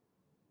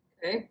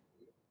 Okay.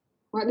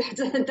 Well,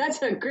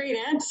 that's a great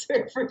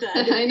answer for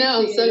that. I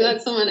know. So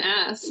glad someone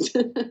asked.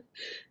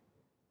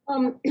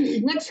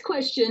 Next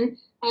question.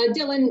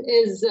 Dylan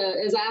is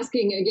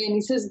asking again.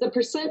 He says the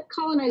percent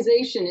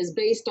colonization is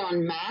based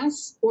on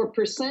mass or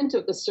percent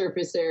of the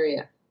surface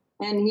area,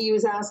 and he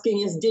was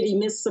asking, did he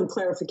miss some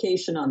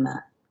clarification on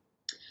that?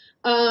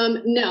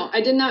 No,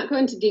 I did not go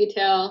into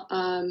detail.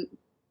 I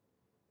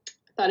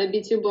thought it'd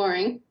be too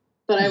boring,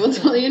 but I will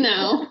tell you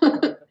now.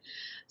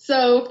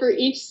 So for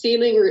each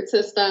seedling root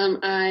system,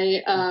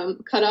 I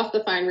cut off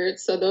the fine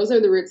roots. So those are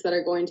the roots that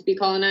are going to be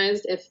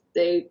colonized if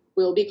they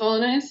will be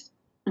colonized.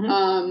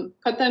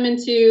 Cut them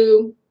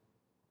into,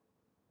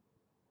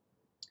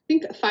 I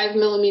think, 5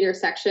 millimeter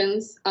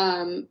sections.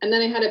 And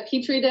then I had a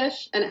petri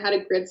dish and it had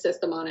a grid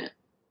system on it.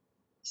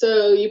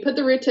 So you put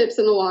the root tips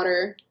in the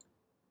water,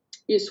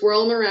 you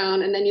swirl them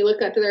around, and then you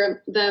look at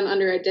them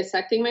under a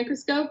dissecting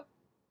microscope.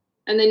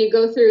 And then you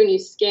go through and you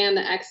scan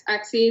the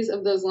x-axes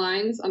of those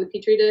lines on the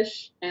petri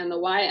dish and the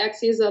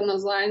y-axes on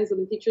those lines of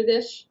the petri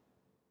dish.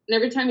 And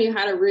every time you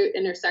had a root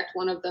intersect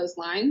one of those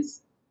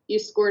lines, you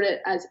scored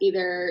it as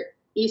either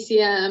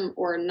ECM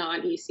or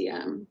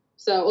non-ECM.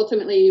 So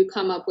ultimately you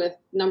come up with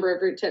a number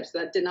of root tips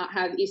that did not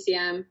have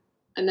ECM,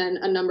 and then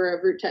a number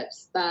of root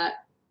tips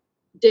that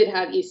did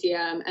have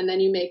ECM, and then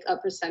you make a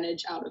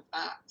percentage out of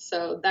that.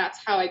 So that's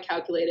how I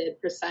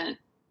calculated percent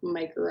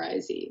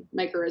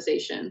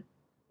mycorrhization.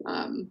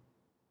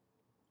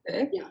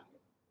 Okay. Yeah.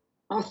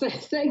 Oh,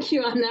 thank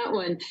you on that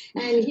one.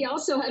 And he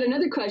also had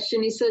another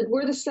question. He said,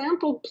 were the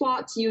sample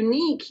plots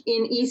unique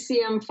in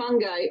ECM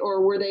fungi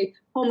or were they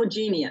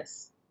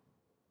homogeneous?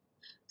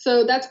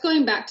 So that's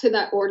going back to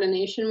that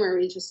ordination where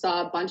we just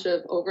saw a bunch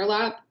of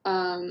overlap.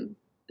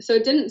 So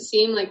it didn't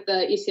seem like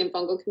the ECM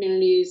fungal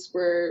communities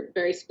were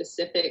very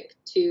specific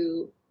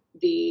to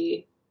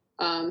the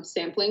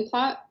sampling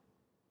plot.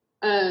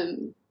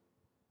 And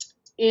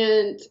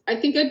I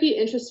think I'd be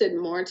interested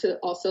more to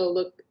also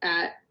look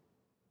at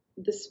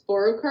the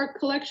sporocarp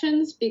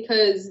collections,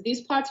 because these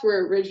plots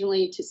were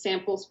originally to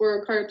sample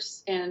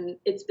sporocarps, and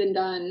it's been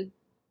done,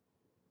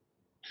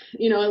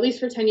 at least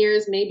for 10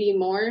 years, maybe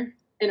more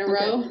in a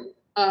row.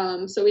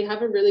 So we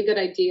have a really good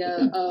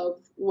idea of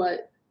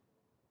what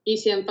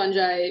ECM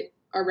fungi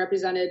are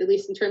represented, at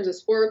least in terms of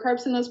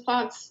sporocarps in those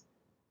plots.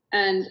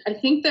 And I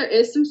think there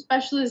is some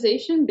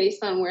specialization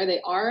based on where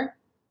they are,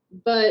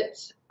 but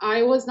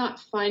I was not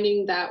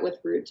finding that with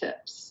root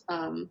tips.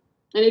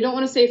 And I don't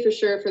want to say for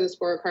sure for the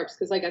sporocarps,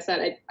 because like I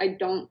said, I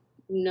don't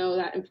know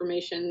that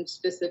information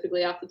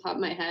specifically off the top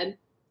of my head.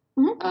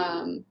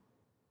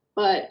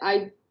 But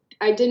I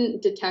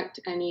didn't detect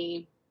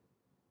any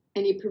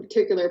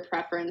particular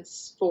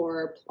preference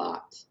for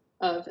plot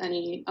of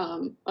any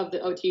of the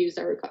OTUs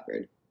that were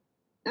covered.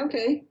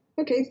 Okay,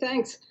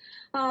 thanks.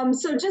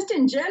 So just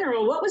in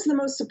general, what was the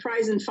most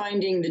surprising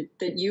finding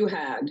that you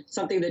had?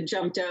 Something that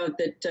jumped out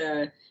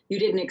that you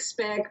didn't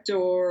expect,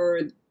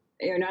 or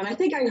and I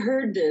think I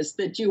heard this,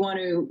 that you want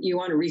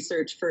to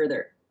research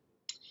further.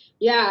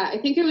 Yeah, I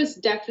think it was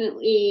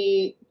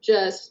definitely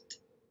just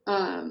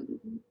how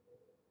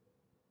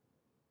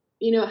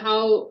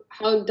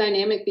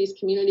dynamic these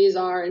communities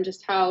are, and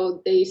just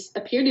how they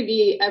appear to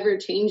be ever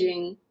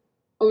changing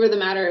over the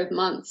matter of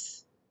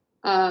months.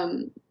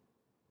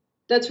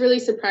 That's really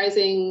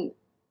surprising,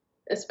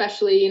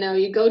 especially,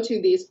 you go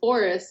to these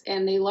forests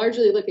and they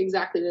largely look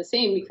exactly the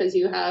same, because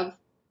you have,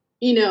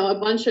 a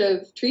bunch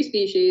of tree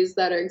species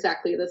that are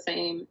exactly the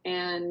same.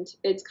 And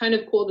it's kind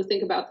of cool to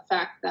think about the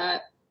fact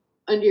that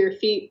under your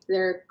feet,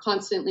 they're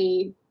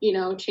constantly,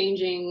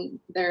 changing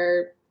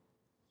their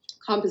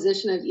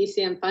composition of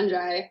ECM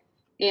fungi.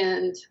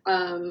 And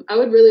I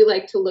would really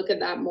like to look at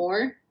that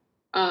more,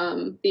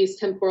 these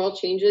temporal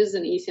changes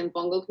in ECM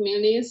fungal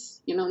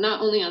communities,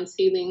 not only on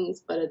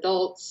seedlings, but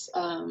adults.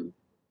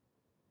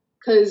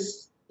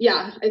 Because,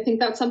 I think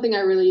that's something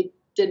I really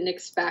didn't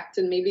expect,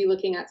 and maybe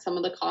looking at some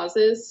of the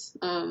causes.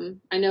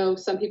 I know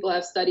some people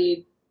have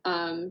studied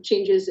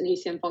changes in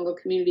ECM fungal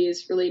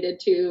communities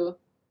related to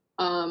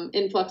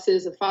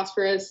influxes of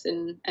phosphorus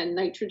and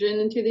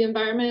nitrogen into the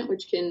environment,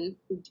 which can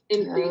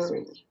increase or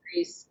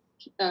decrease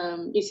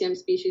ECM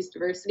species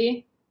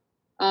diversity.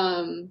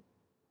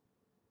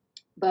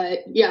 But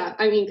yeah,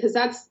 because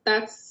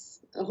that's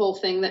a whole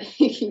thing that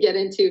you can get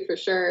into for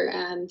sure.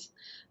 And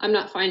I'm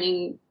not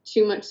finding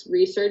too much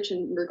research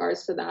in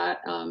regards to that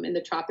in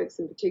the tropics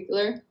in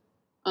particular.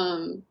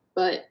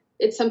 But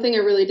it's something I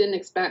really didn't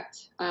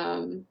expect,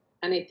 and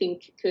I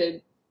think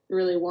could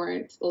really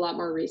warrant a lot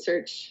more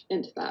research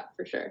into that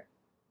for sure.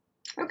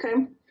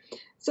 Okay.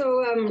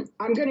 So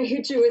I'm going to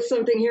hit you with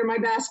something here. My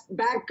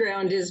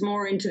background is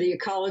more into the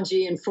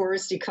ecology and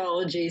forest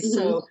ecology.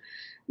 So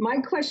my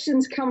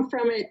questions come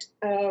from it.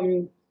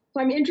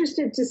 I'm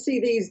interested to see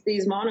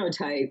these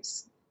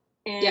monotypes,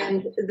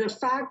 and the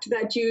fact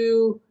that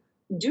you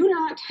do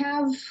not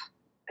have,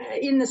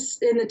 in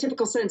the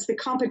typical sense, the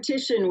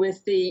competition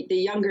with the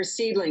younger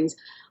seedlings.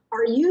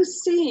 Are you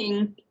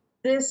seeing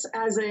this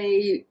as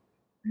a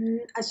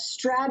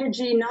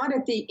strategy, not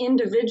at the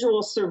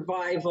individual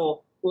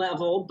survival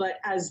level, but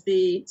as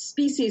the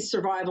species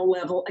survival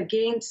level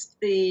against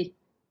the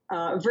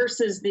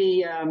versus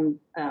the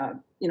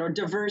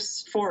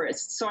diverse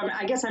forests? So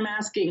I guess I'm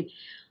asking,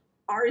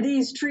 are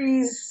these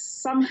trees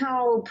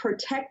somehow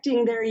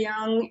protecting their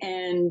young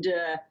and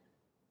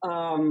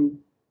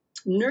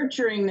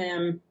nurturing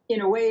them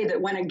in a way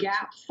that when a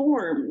gap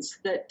forms,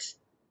 that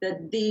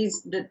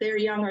their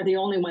young are the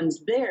only ones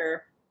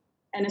there?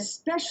 And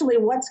especially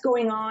what's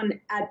going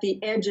on at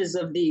the edges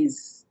of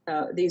these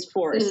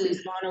forests,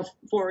 these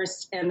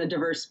monoforests and the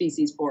diverse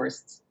species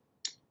forests?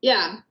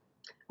 Yeah.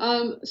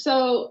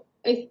 So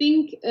I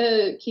think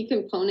a key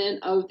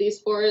component of these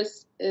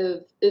forests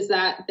is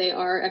that they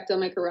are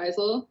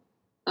ectomycorrhizal,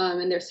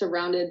 and they're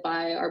surrounded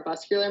by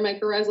arbuscular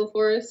mycorrhizal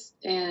forests.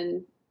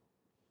 And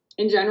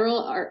in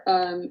general, our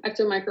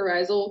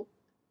ectomycorrhizal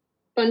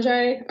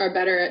fungi are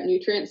better at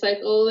nutrient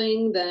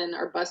cycling than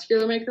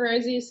arbuscular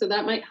mycorrhizae, so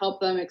that might help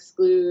them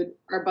exclude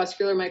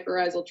arbuscular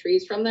mycorrhizal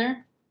trees from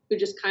there, who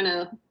just kind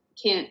of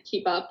can't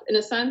keep up in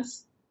a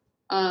sense.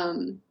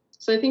 So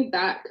I think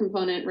that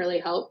component really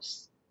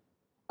helps.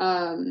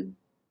 I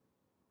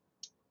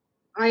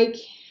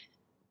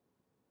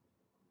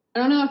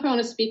don't know if I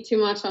want to speak too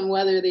much on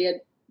whether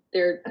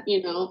they're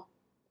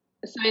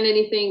assign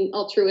anything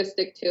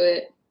altruistic to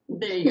it.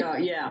 There you go.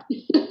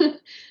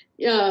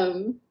 Yeah.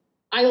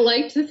 I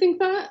like to think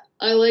that.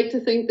 I like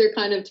to think they're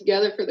kind of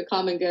together for the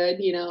common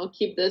good,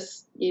 keep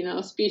this,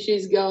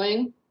 species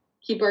going,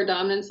 keep our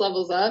dominance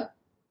levels up.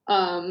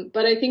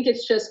 But I think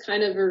it's just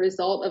kind of a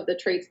result of the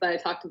traits that I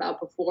talked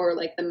about before,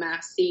 like the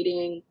mass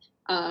seeding,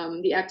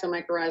 the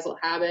ectomycorrhizal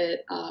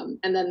habit,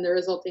 and then the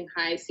resulting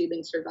high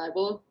seedling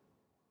survival.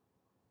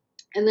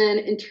 And then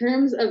in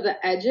terms of the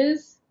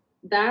edges,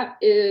 that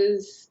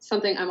is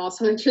something I'm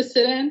also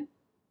interested in.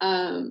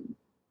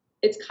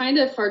 It's kind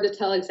of hard to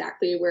tell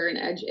exactly where an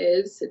edge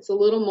is. It's a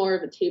little more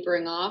of a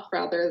tapering off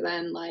rather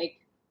than like,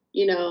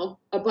 you know,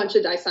 a bunch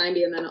of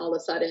dicymbi and then all of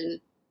a sudden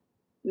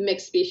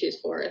mixed species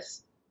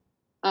forest.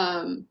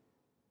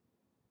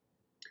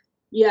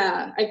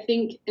 Yeah, I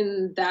think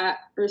in that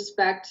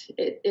respect,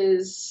 it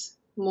is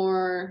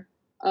more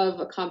of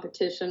a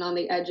competition on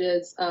the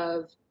edges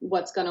of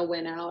what's going to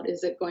win out.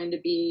 Is it going to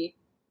be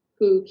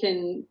who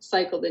can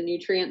cycle the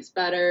nutrients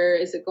better?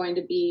 Is it going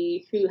to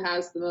be who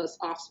has the most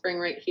offspring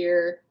right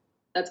here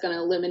that's going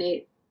to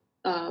eliminate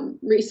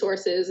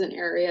resources and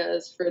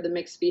areas for the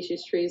mixed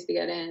species trees to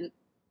get in?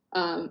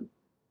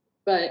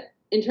 But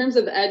in terms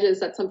of the edges,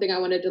 that's something I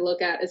wanted to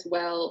look at as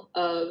well,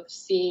 of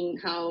seeing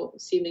how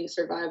seedling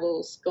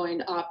survival is going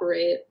to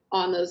operate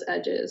on those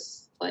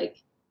edges. Like,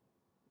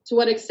 to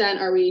what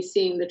extent are we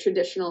seeing the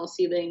traditional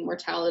seedling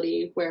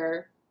mortality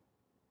where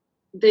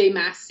they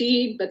mass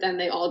seed, but then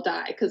they all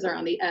die because they're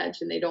on the edge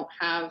and they don't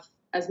have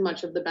as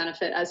much of the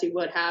benefit as you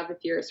would have if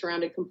you're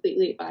surrounded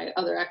completely by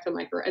other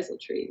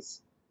ectomycorrhizal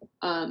trees.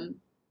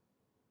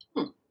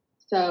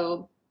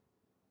 So,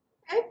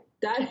 okay,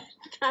 that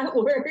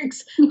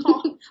works.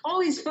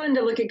 Always fun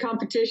to look at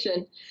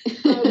competition.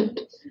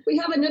 We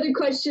have another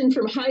question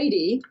from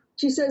Heidi.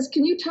 She says,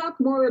 can you talk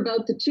more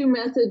about the two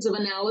methods of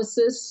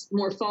analysis,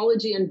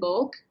 morphology and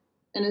bulk?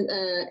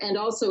 And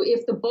also,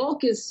 if the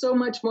bulk is so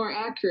much more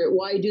accurate,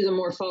 why do the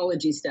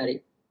morphology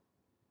study?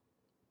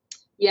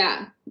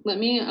 Yeah, let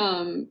me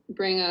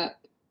bring up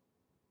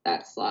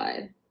that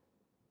slide.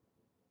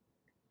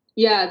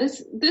 Yeah,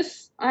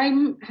 this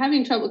I'm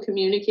having trouble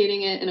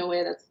communicating it in a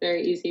way that's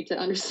very easy to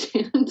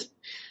understand.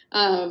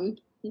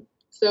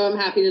 So I'm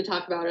happy to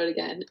talk about it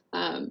again.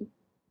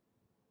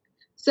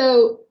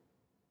 So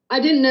I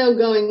didn't know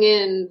going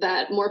in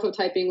that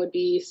morphotyping would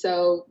be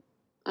so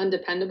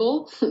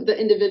undependable, the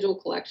individual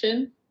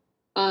collection.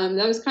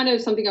 That was kind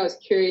of something I was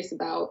curious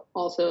about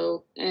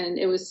also, and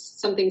it was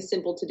something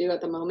simple to do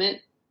at the moment.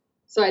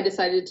 So I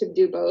decided to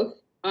do both.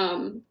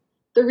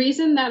 The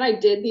reason that I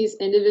did these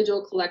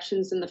individual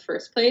collections in the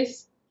first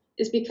place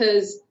is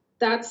because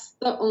that's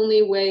the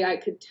only way I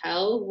could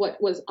tell what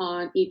was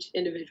on each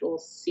individual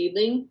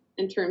seedling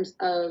in terms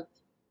of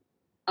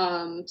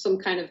some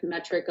kind of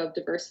metric of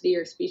diversity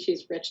or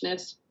species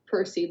richness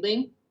per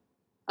seedling.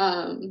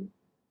 Because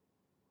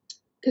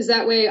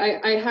that way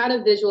I had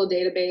a visual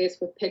database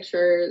with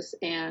pictures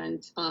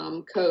and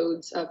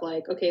codes of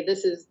like, okay,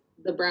 this is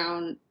the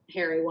brown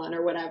hairy one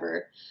or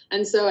whatever.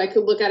 And so I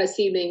could look at a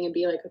seedling and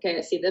be like, okay,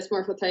 I see this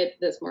morphotype,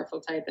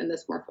 and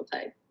this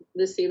morphotype.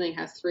 This seedling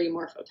has 3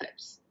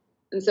 morphotypes.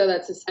 And so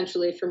that's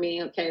essentially for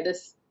me, okay,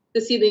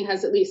 the seedling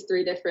has at least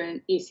 3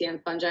 different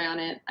ECM fungi on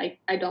it. I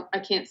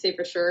can't say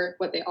for sure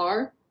what they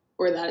are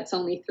or that it's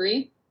only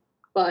 3,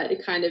 but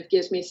it kind of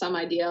gives me some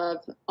idea of,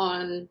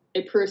 on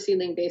a per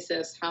seedling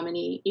basis, how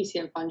many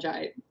ECM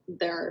fungi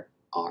there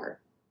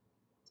are.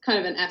 It's kind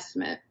of an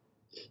estimate.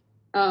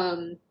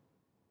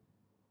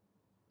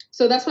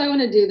 So that's why I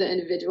want to do the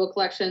individual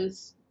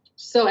collections.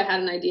 So I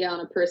had an idea on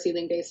a per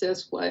seedling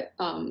basis what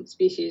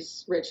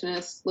species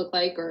richness looked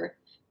like, or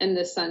in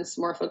this sense,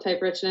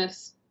 morphotype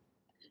richness.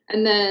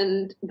 And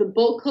then the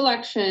bulk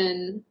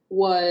collection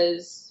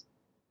was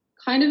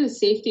kind of a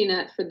safety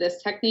net for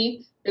this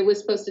technique. It was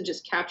supposed to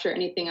just capture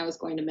anything I was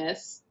going to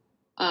miss.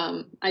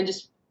 I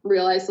just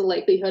realized the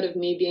likelihood of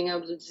me being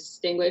able to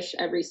distinguish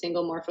every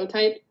single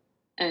morphotype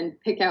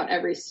and pick out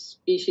every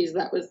species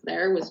that was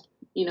there was,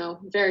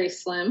 very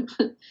slim.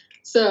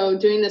 So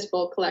doing this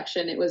bulk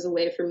collection, it was a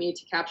way for me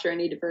to capture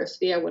any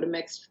diversity I would have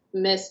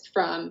missed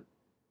from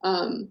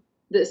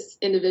this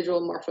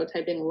individual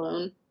morphotyping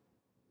alone.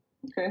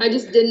 Okay. I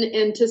just didn't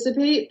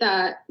anticipate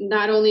that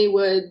not only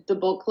would the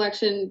bulk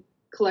collection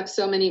collect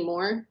so many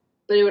more,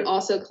 but it would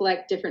also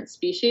collect different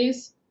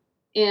species.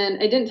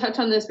 And I didn't touch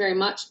on this very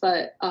much,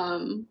 but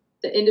the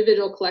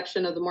individual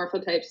collection of the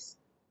morphotypes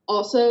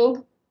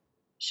also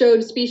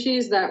showed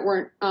species that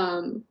weren't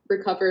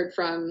recovered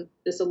from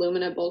this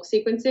Illumina bulk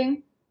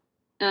sequencing.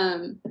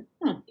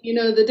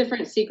 The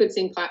different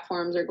sequencing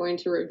platforms are going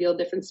to reveal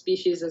different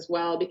species as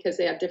well because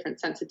they have different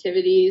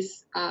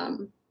sensitivities.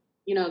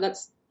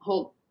 That's a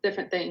whole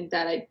different thing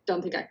that I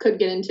don't think I could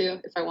get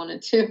into if I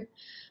wanted to.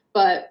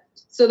 But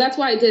so that's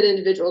why I did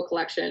individual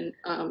collection.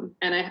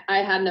 And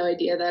I had no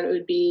idea that it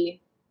would be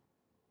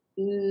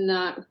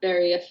not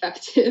very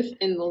effective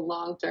in the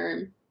long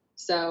term.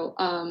 So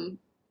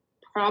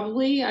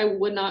probably I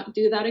would not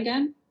do that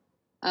again.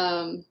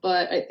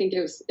 But I think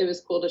it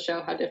was cool to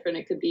show how different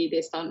it could be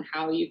based on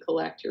how you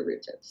collect your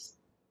root tips.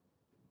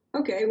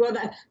 Okay, well,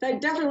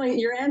 that definitely,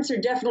 your answer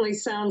definitely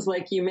sounds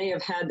like you may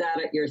have had that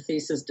at your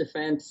thesis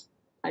defense.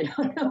 I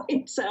don't know,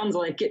 it sounds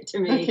like it to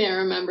me. I can't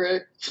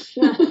remember.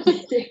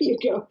 There you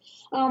go.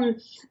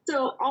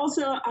 So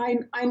also,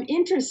 I'm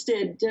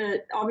interested,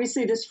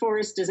 obviously this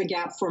forest is a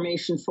gap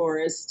formation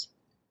forest,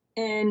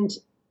 and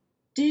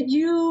did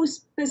you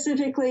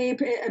specifically,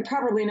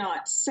 probably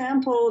not,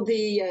 sample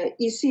the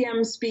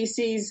ECM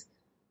species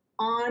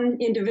on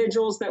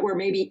individuals that were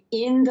maybe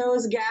in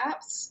those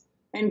gaps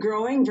and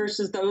growing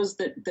versus those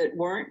that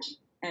weren't,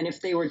 and if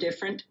they were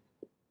different?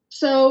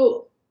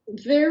 So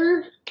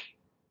there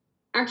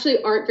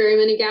actually aren't very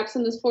many gaps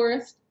in this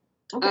forest.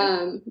 Okay.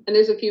 And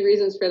there's a few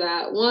reasons for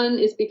that. One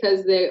is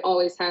because they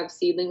always have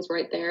seedlings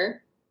right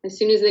there. As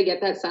soon as they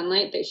get that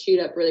sunlight, they shoot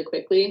up really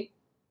quickly.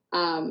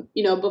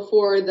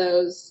 Before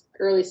those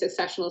early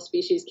successional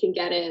species can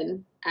get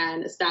in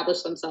and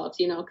establish themselves,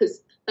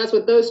 because that's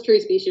what those tree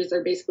species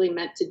are basically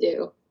meant to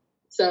do.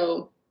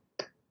 So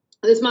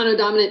this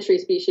monodominant tree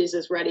species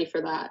is ready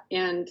for that.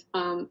 And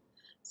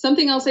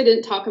something else I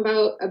didn't talk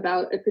about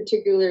a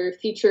particular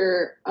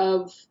feature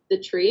of the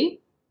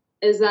tree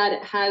is that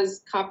it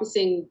has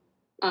coppicing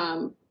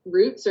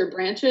roots or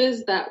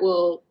branches that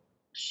will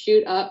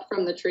shoot up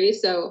from the tree.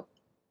 So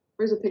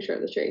where's a picture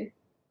of the tree?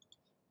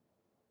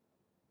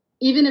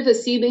 Even if a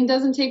seedling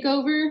doesn't take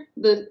over,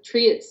 the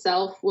tree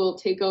itself will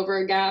take over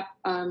a gap.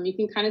 You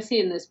can kind of see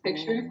in this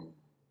picture.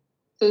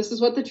 So this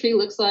is what the tree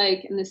looks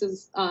like, and this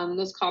is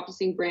those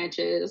coppicing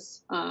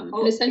branches.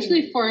 It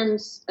essentially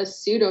forms a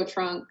pseudo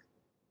trunk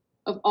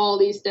of all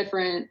these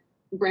different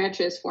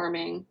branches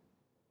forming.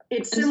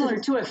 It's similar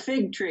to a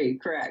fig tree,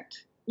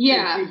 correct?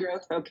 Yeah. Fig tree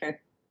growth? Okay.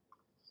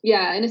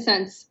 Yeah, in a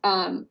sense.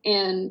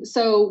 And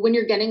so when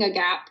you're getting a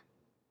gap,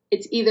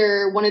 it's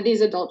either one of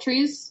these adult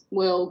trees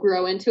will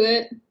grow into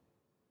it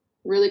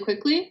really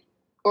quickly,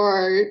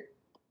 or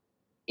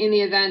in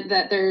the event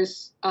that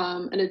there's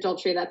an adult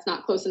tree that's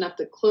not close enough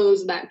to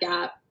close that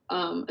gap,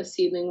 a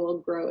seedling will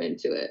grow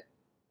into it.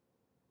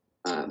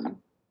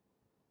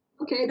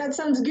 Okay, that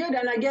sounds good.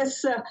 And I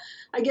guess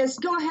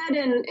go ahead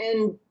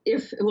and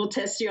if we'll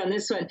test you on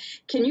this one,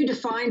 can you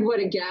define what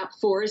a gap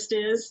forest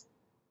is?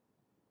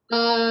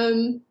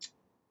 So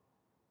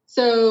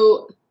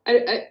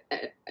I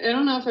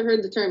don't know if I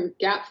heard the term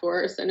gap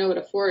forest. I know what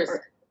a forest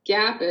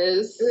gap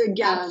is.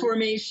 Gap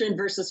formation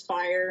versus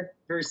fire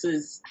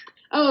versus.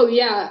 Oh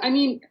yeah, I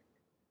mean,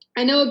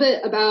 I know a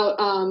bit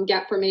about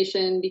gap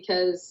formation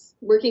because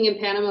working in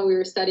Panama, we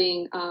were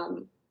studying. I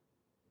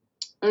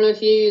don't know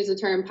if you use the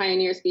term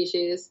pioneer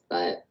species,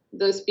 but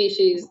those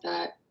species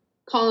that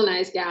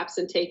colonize gaps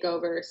and take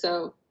over.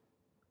 So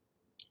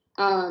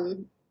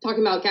talking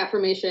about gap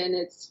formation,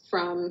 it's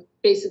from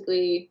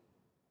basically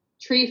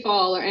tree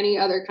fall or any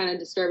other kind of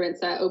disturbance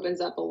that opens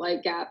up a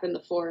light gap in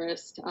the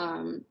forest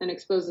and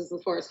exposes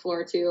the forest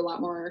floor to a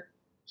lot more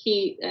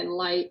heat and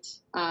light.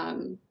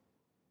 And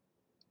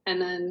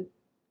then,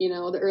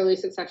 the early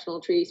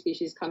successional tree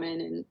species come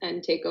in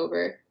and take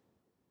over.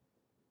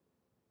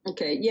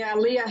 Okay, yeah,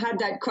 Leah had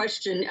that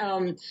question.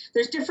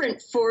 There's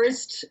different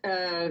forest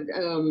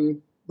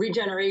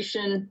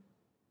regeneration.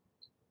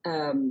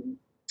 I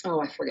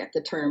forget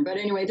the term, but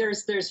anyway,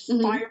 there's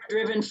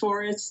fire-driven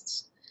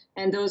forests,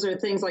 and those are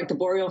things like the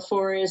boreal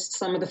forest,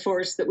 some of the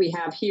forests that we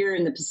have here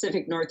in the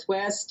Pacific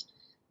Northwest,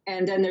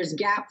 and then there's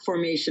gap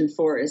formation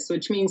forests,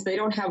 which means they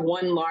don't have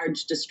one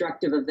large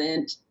destructive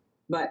event,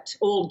 but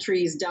old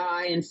trees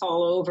die and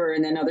fall over,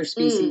 and then other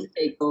species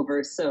take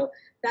over. So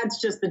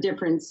that's just the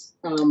difference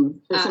for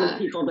some of the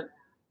people that.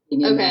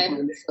 Okay. That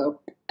one,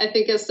 so. I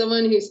think as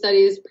someone who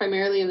studies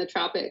primarily in the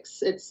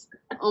tropics, it's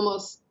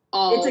almost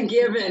all. It's a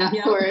given. Of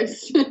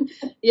course.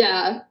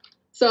 Yeah.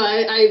 So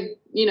I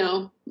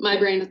my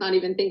brain is not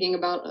even thinking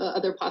about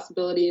other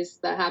possibilities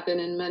that happen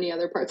in many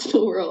other parts of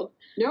the world.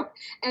 Nope.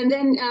 And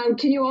then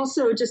can you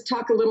also just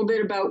talk a little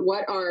bit about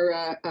what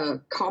are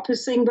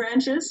coppicing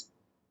branches?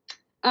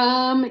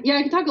 Yeah,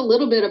 I can talk a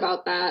little bit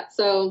about that.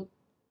 So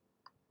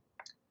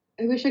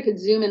I wish I could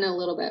zoom in a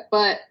little bit,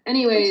 but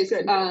anyways,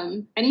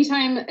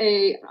 anytime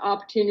a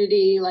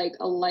opportunity like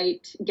a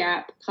light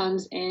gap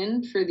comes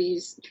in for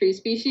these tree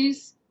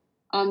species,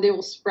 they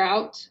will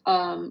sprout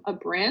a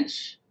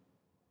branch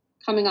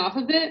coming off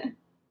of it.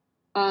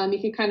 You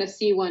can kind of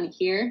see one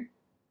here.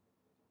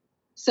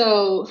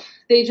 So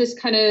they just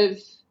kind of,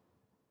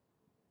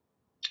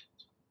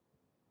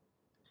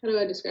 how do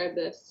I describe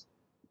this?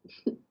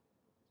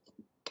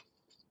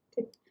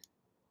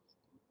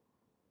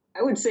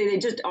 I would say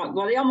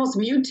they almost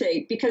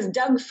mutate, because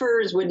Doug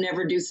firs would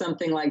never do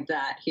something like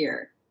that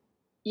here.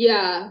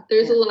 Yeah,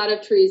 there's a lot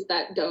of trees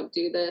that don't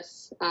do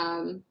this.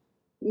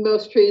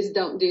 Most trees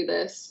don't do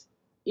this.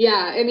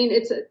 Yeah, I mean,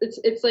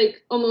 it's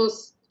like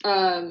almost,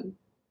 I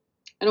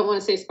don't want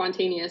to say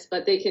spontaneous,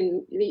 but they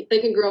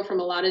can grow from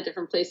a lot of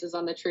different places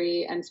on the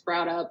tree and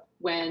sprout up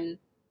when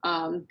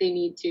they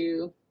need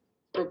to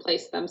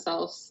replace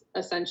themselves,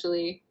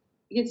 essentially.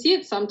 You can see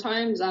it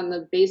sometimes on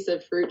the base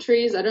of fruit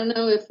trees. I don't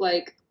know if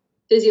like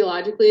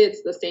physiologically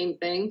it's the same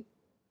thing,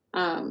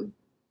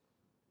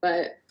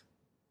 but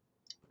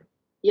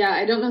yeah,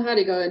 I don't know how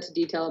to go into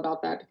detail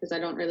about that because I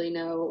don't really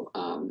know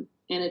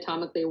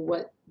anatomically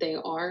what they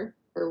are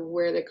or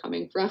where they're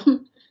coming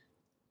from.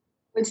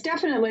 It's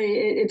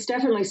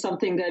definitely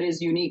something that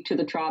is unique to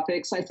the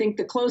tropics. I think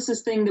the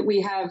closest thing that we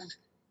have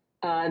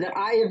that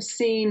I have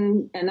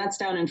seen, and that's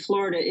down in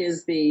Florida,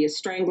 is the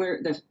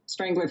strangler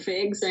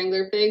figs.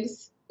 Strangler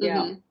figs. Yeah.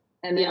 Mm-hmm.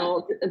 and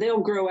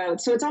they'll grow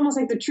out. So it's almost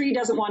like the tree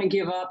doesn't want to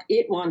give up.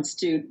 It wants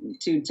to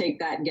take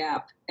that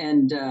gap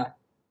and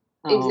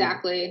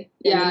exactly.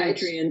 And the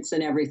nutrients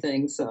and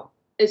everything. So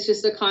it's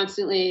just a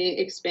constantly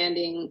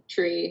expanding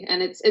tree,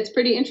 and it's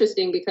pretty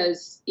interesting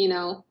because, you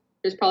know,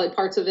 there's probably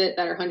parts of it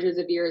that are hundreds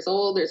of years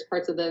old. There's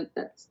parts of it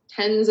that's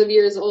tens of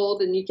years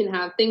old, and you can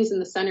have things in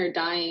the center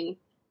dying,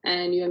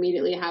 and you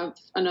immediately have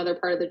another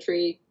part of the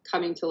tree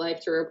coming to life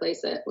to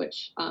replace it,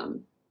 which,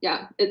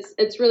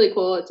 it's really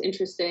cool. It's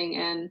interesting.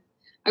 And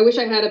I wish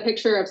I had a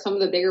picture of some of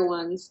the bigger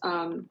ones,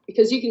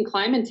 because you can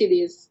climb into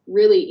these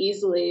really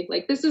easily.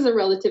 Like, this is a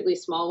relatively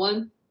small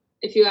one,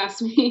 if you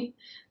ask me.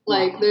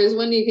 Like, there's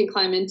one you can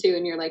climb into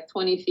and you're like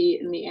 20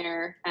 feet in the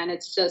air, and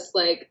it's just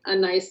like a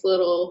nice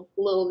little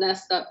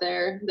nest up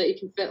there that you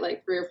can fit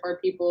like 3 or 4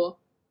 people.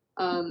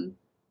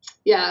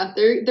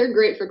 They're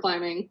great for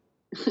climbing.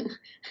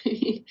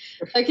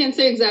 I can't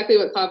say exactly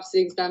what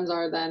copseed stems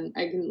are, then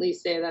I can at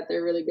least say that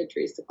they're really good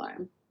trees to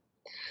climb.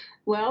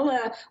 Well,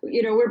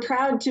 we're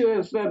proud to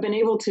have been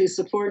able to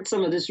support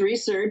some of this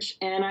research,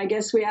 and I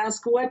guess we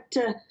ask,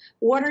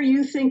 what are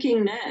you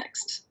thinking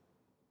next?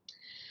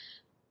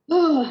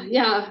 Oh,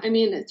 yeah. I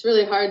mean, it's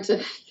really hard to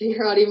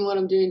figure out even what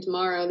I'm doing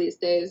tomorrow these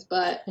days,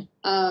 but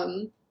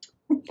I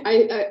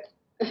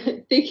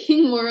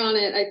thinking more on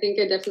it, I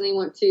think I definitely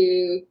want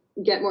to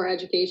get more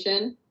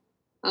education.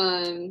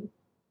 The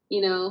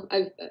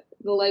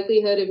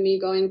likelihood of me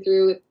going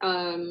through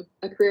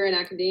a career in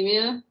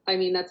academia, I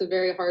mean, that's a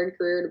very hard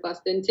career to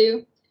bust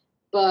into,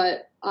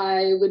 but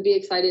I would be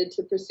excited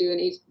to pursue an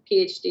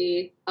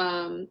PhD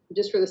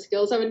just for the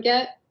skills I would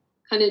get,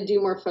 kind of do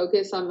more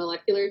focus on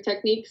molecular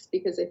techniques,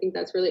 because I think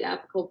that's really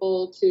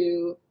applicable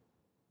to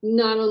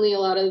not only a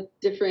lot of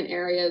different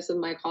areas of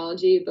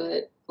mycology,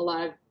 but a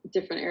lot of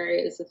different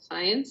areas of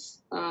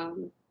science.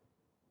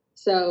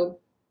 So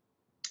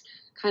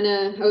kind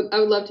of, I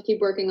would love to keep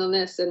working on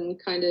this,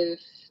 and kind of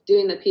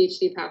doing the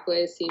PhD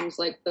pathway seems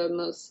like the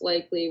most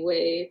likely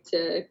way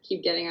to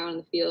keep getting out in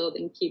the field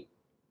and keep,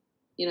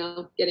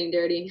 getting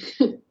dirty.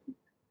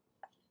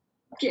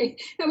 Okay,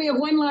 and we have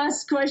one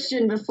last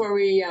question before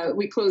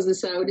we close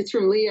this out. It's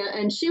from Leah,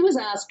 and she was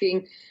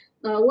asking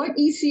what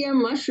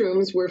ECM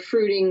mushrooms were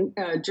fruiting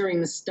during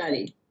the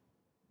study.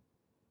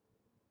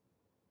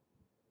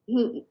 I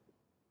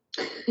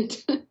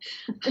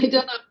don't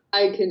know if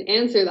I can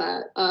answer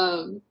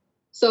that.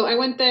 So I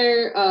went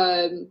there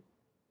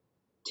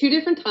 2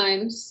 different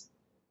times.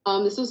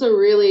 This was a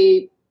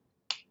really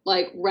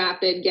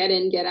rapid get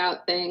in, get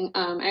out thing.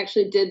 I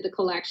actually did the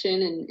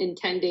collection in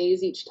 10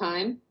 days each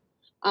time.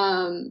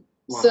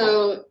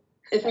 So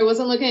if I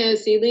wasn't looking at a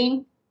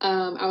seedling,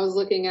 I was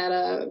looking at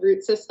a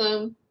root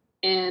system,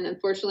 and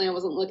unfortunately I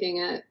wasn't looking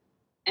at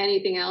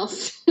anything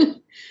else.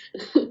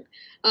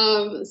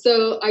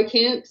 So I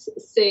can't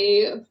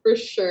say for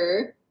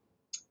sure.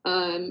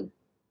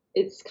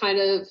 It's kind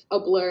of a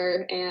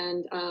blur,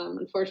 and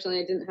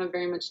unfortunately I didn't have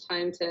very much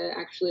time to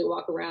actually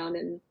walk around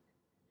and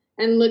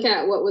look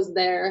at what was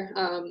there.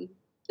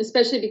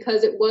 Especially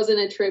because it wasn't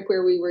a trip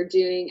where we were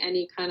doing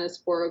any kind of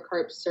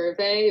sporocarp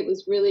survey. It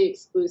was really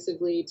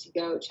exclusively to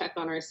go check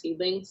on our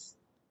seedlings.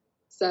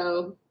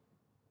 So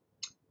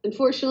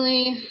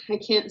unfortunately, I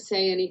can't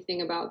say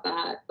anything about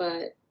that,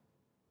 but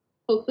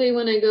hopefully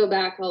when I go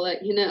back, I'll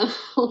let you know.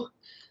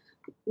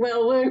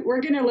 Well,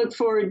 we're going to look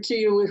forward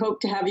to, we hope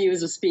to have you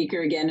as a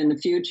speaker again in the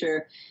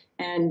future.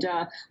 And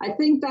I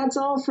think that's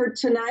all for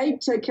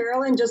tonight.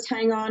 Carolyn, just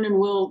hang on and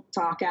we'll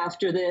talk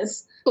after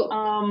this.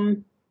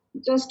 Cool.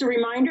 Just a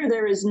reminder,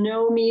 there is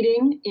no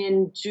meeting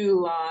in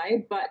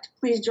July, but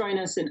please join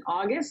us in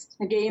August.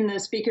 Again, the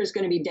speaker is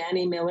going to be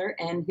Danny Miller,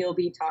 and he'll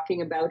be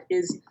talking about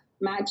his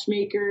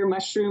Matchmaker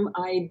Mushroom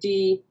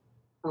ID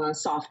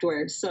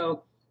software.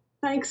 So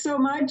thanks so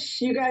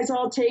much. You guys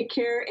all take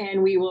care,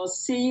 and we will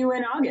see you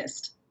in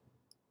August.